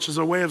Belial, which is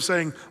a way of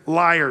saying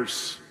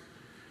liars.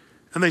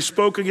 And they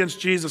spoke against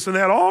Jesus, and they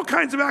had all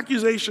kinds of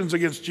accusations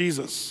against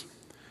Jesus.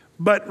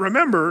 But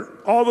remember,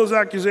 all those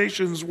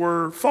accusations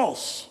were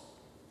false.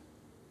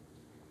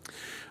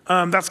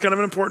 That's kind of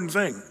an important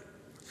thing.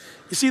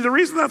 You see, the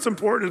reason that's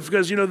important is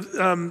because,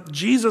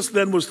 Jesus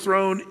then was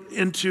thrown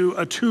into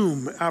a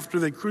tomb after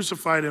they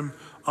crucified him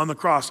on the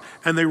cross,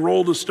 and they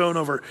rolled a stone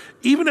over.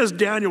 Even as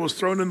Daniel was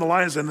thrown in the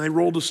lion's den, they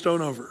rolled a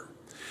stone over.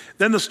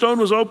 Then the stone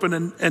was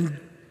open, and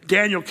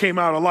Daniel came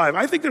out alive.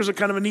 I think there's a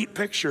kind of a neat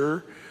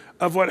picture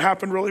of what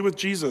happened really with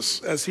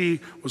Jesus as he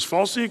was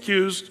falsely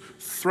accused,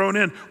 thrown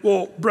in.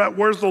 Well, Brett,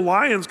 where's the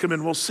lions come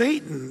in? Well,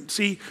 Satan.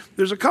 See,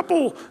 there's a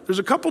couple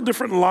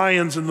different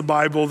lions in the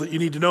Bible that you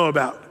need to know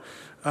about.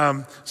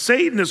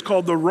 Satan is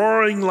called the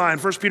roaring lion,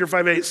 1 Peter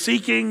 5:8,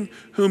 seeking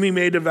whom he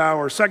may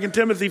devour. 2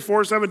 Timothy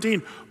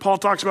 4:17, Paul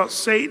talks about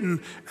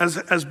Satan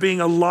as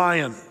being a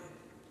lion.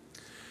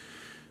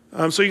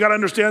 So you got to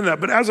understand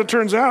that. But as it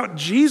turns out,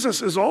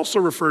 Jesus is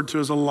also referred to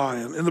as a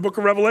lion. In the book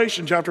of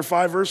Revelation, chapter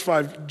 5, verse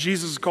 5,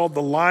 Jesus is called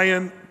the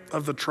Lion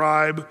of the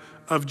tribe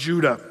of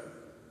Judah.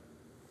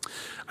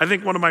 I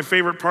think one of my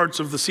favorite parts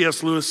of the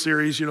C.S. Lewis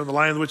series, The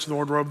Lion, the Witch, and the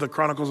Wardrobe, the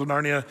Chronicles of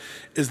Narnia,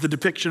 is the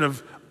depiction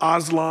of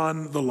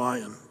Aslan the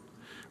lion,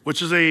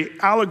 which is an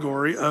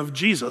allegory of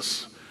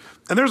Jesus.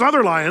 And there's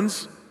other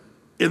lions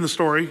in the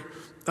story,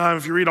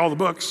 if you read all the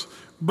books,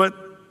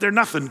 but they're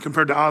nothing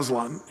compared to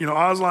Aslan.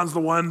 Aslan's the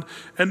one,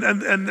 and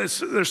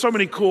there's so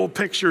many cool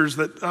pictures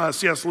that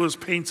C.S. Lewis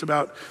paints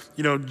about,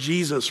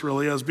 Jesus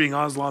really as being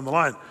Aslan the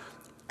lion.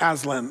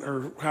 Aslan,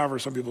 or however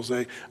some people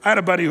say. I had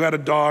a buddy who had a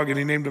dog and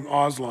he named him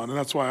Aslan, and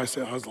that's why I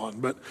say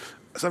Aslan. But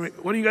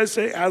what do you guys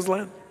say,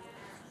 Aslan?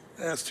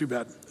 That's too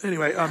bad.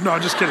 Anyway, no,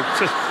 just kidding.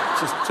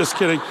 Just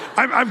kidding.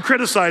 I'm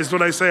criticized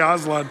when I say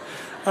Aslan.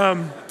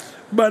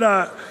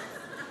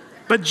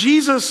 But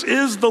Jesus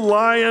is the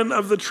Lion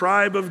of the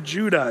tribe of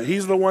Judah.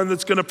 He's the one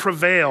that's going to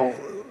prevail.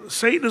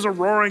 Satan is a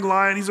roaring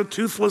lion. He's a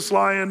toothless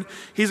lion.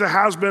 He's a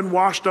has-been,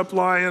 washed-up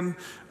lion,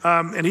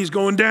 and he's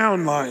going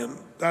down lion.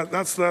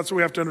 That's what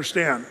we have to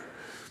understand.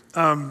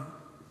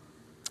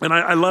 And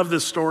I love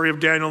this story of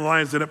Daniel and the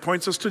lions, and it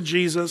points us to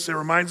Jesus. It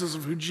reminds us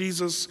of who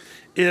Jesus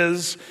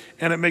is,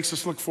 and it makes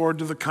us look forward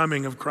to the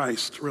coming of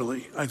Christ,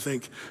 really, I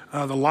think.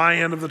 The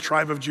Lion of the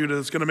tribe of Judah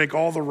is going to make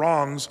all the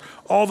wrongs,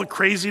 all the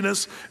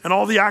craziness, and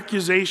all the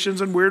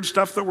accusations and weird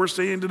stuff that we're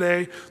seeing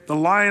today. The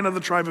Lion of the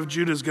tribe of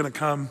Judah is going to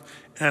come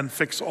and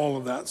fix all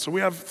of that. So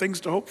we have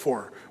things to hope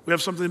for. We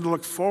have something to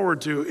look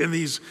forward to in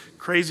these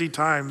crazy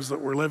times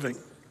that we're living.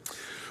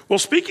 Well,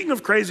 speaking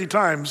of crazy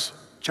times,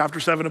 chapter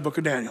 7 of the book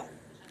of Daniel.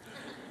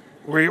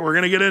 We're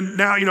going to get in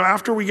now,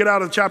 after we get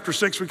out of chapter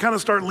 6, we kind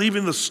of start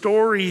leaving the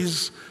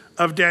stories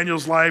of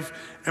Daniel's life,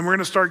 and we're going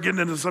to start getting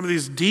into some of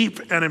these deep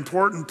and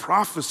important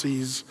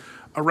prophecies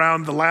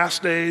around the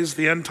last days,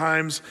 the end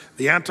times,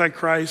 the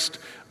Antichrist,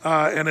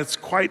 and it's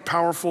quite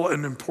powerful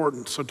and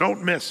important. So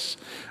don't miss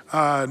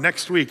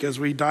next week as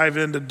we dive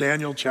into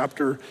Daniel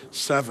chapter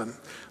 7.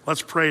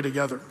 Let's pray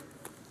together.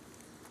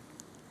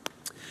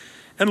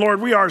 And Lord,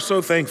 we are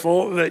so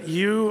thankful that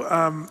you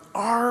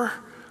are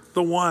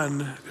the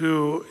one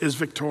who is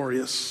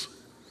victorious.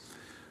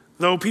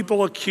 Though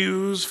people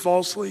accuse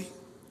falsely,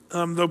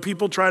 though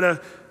people try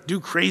to do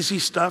crazy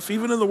stuff,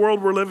 even in the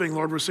world we're living,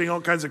 Lord, we're seeing all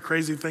kinds of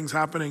crazy things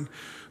happening.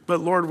 But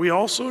Lord, we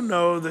also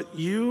know that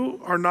you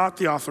are not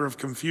the author of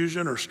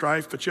confusion or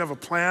strife, but you have a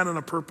plan and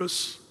a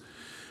purpose.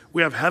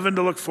 We have heaven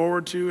to look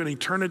forward to and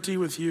eternity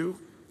with you.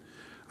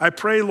 I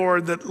pray,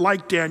 Lord, that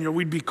like Daniel,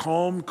 we'd be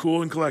calm,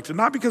 cool, and collected,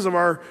 not because of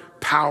our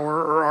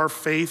power or our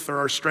faith or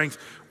our strength.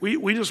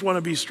 We just want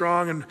to be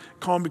strong and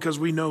calm because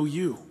we know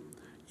you.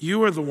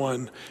 You are the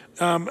one.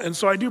 And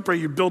so I do pray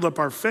you build up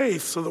our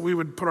faith so that we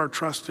would put our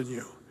trust in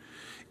you.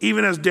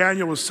 Even as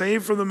Daniel was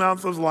saved from the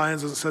mouth of the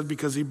lions, as it said,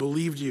 because he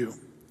believed you.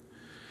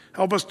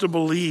 Help us to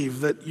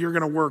believe that you're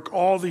going to work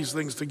all these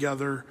things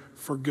together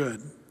for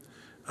good.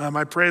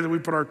 I pray that we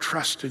put our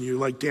trust in you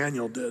like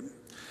Daniel did.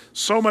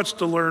 So much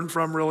to learn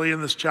from really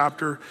in this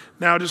chapter.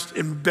 Now just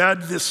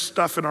embed this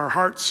stuff in our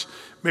hearts.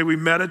 May we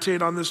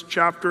meditate on this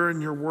chapter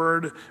and your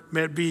word.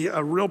 May it be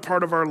a real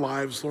part of our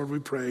lives, Lord, we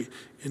pray.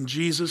 In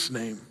Jesus'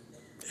 name,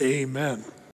 amen.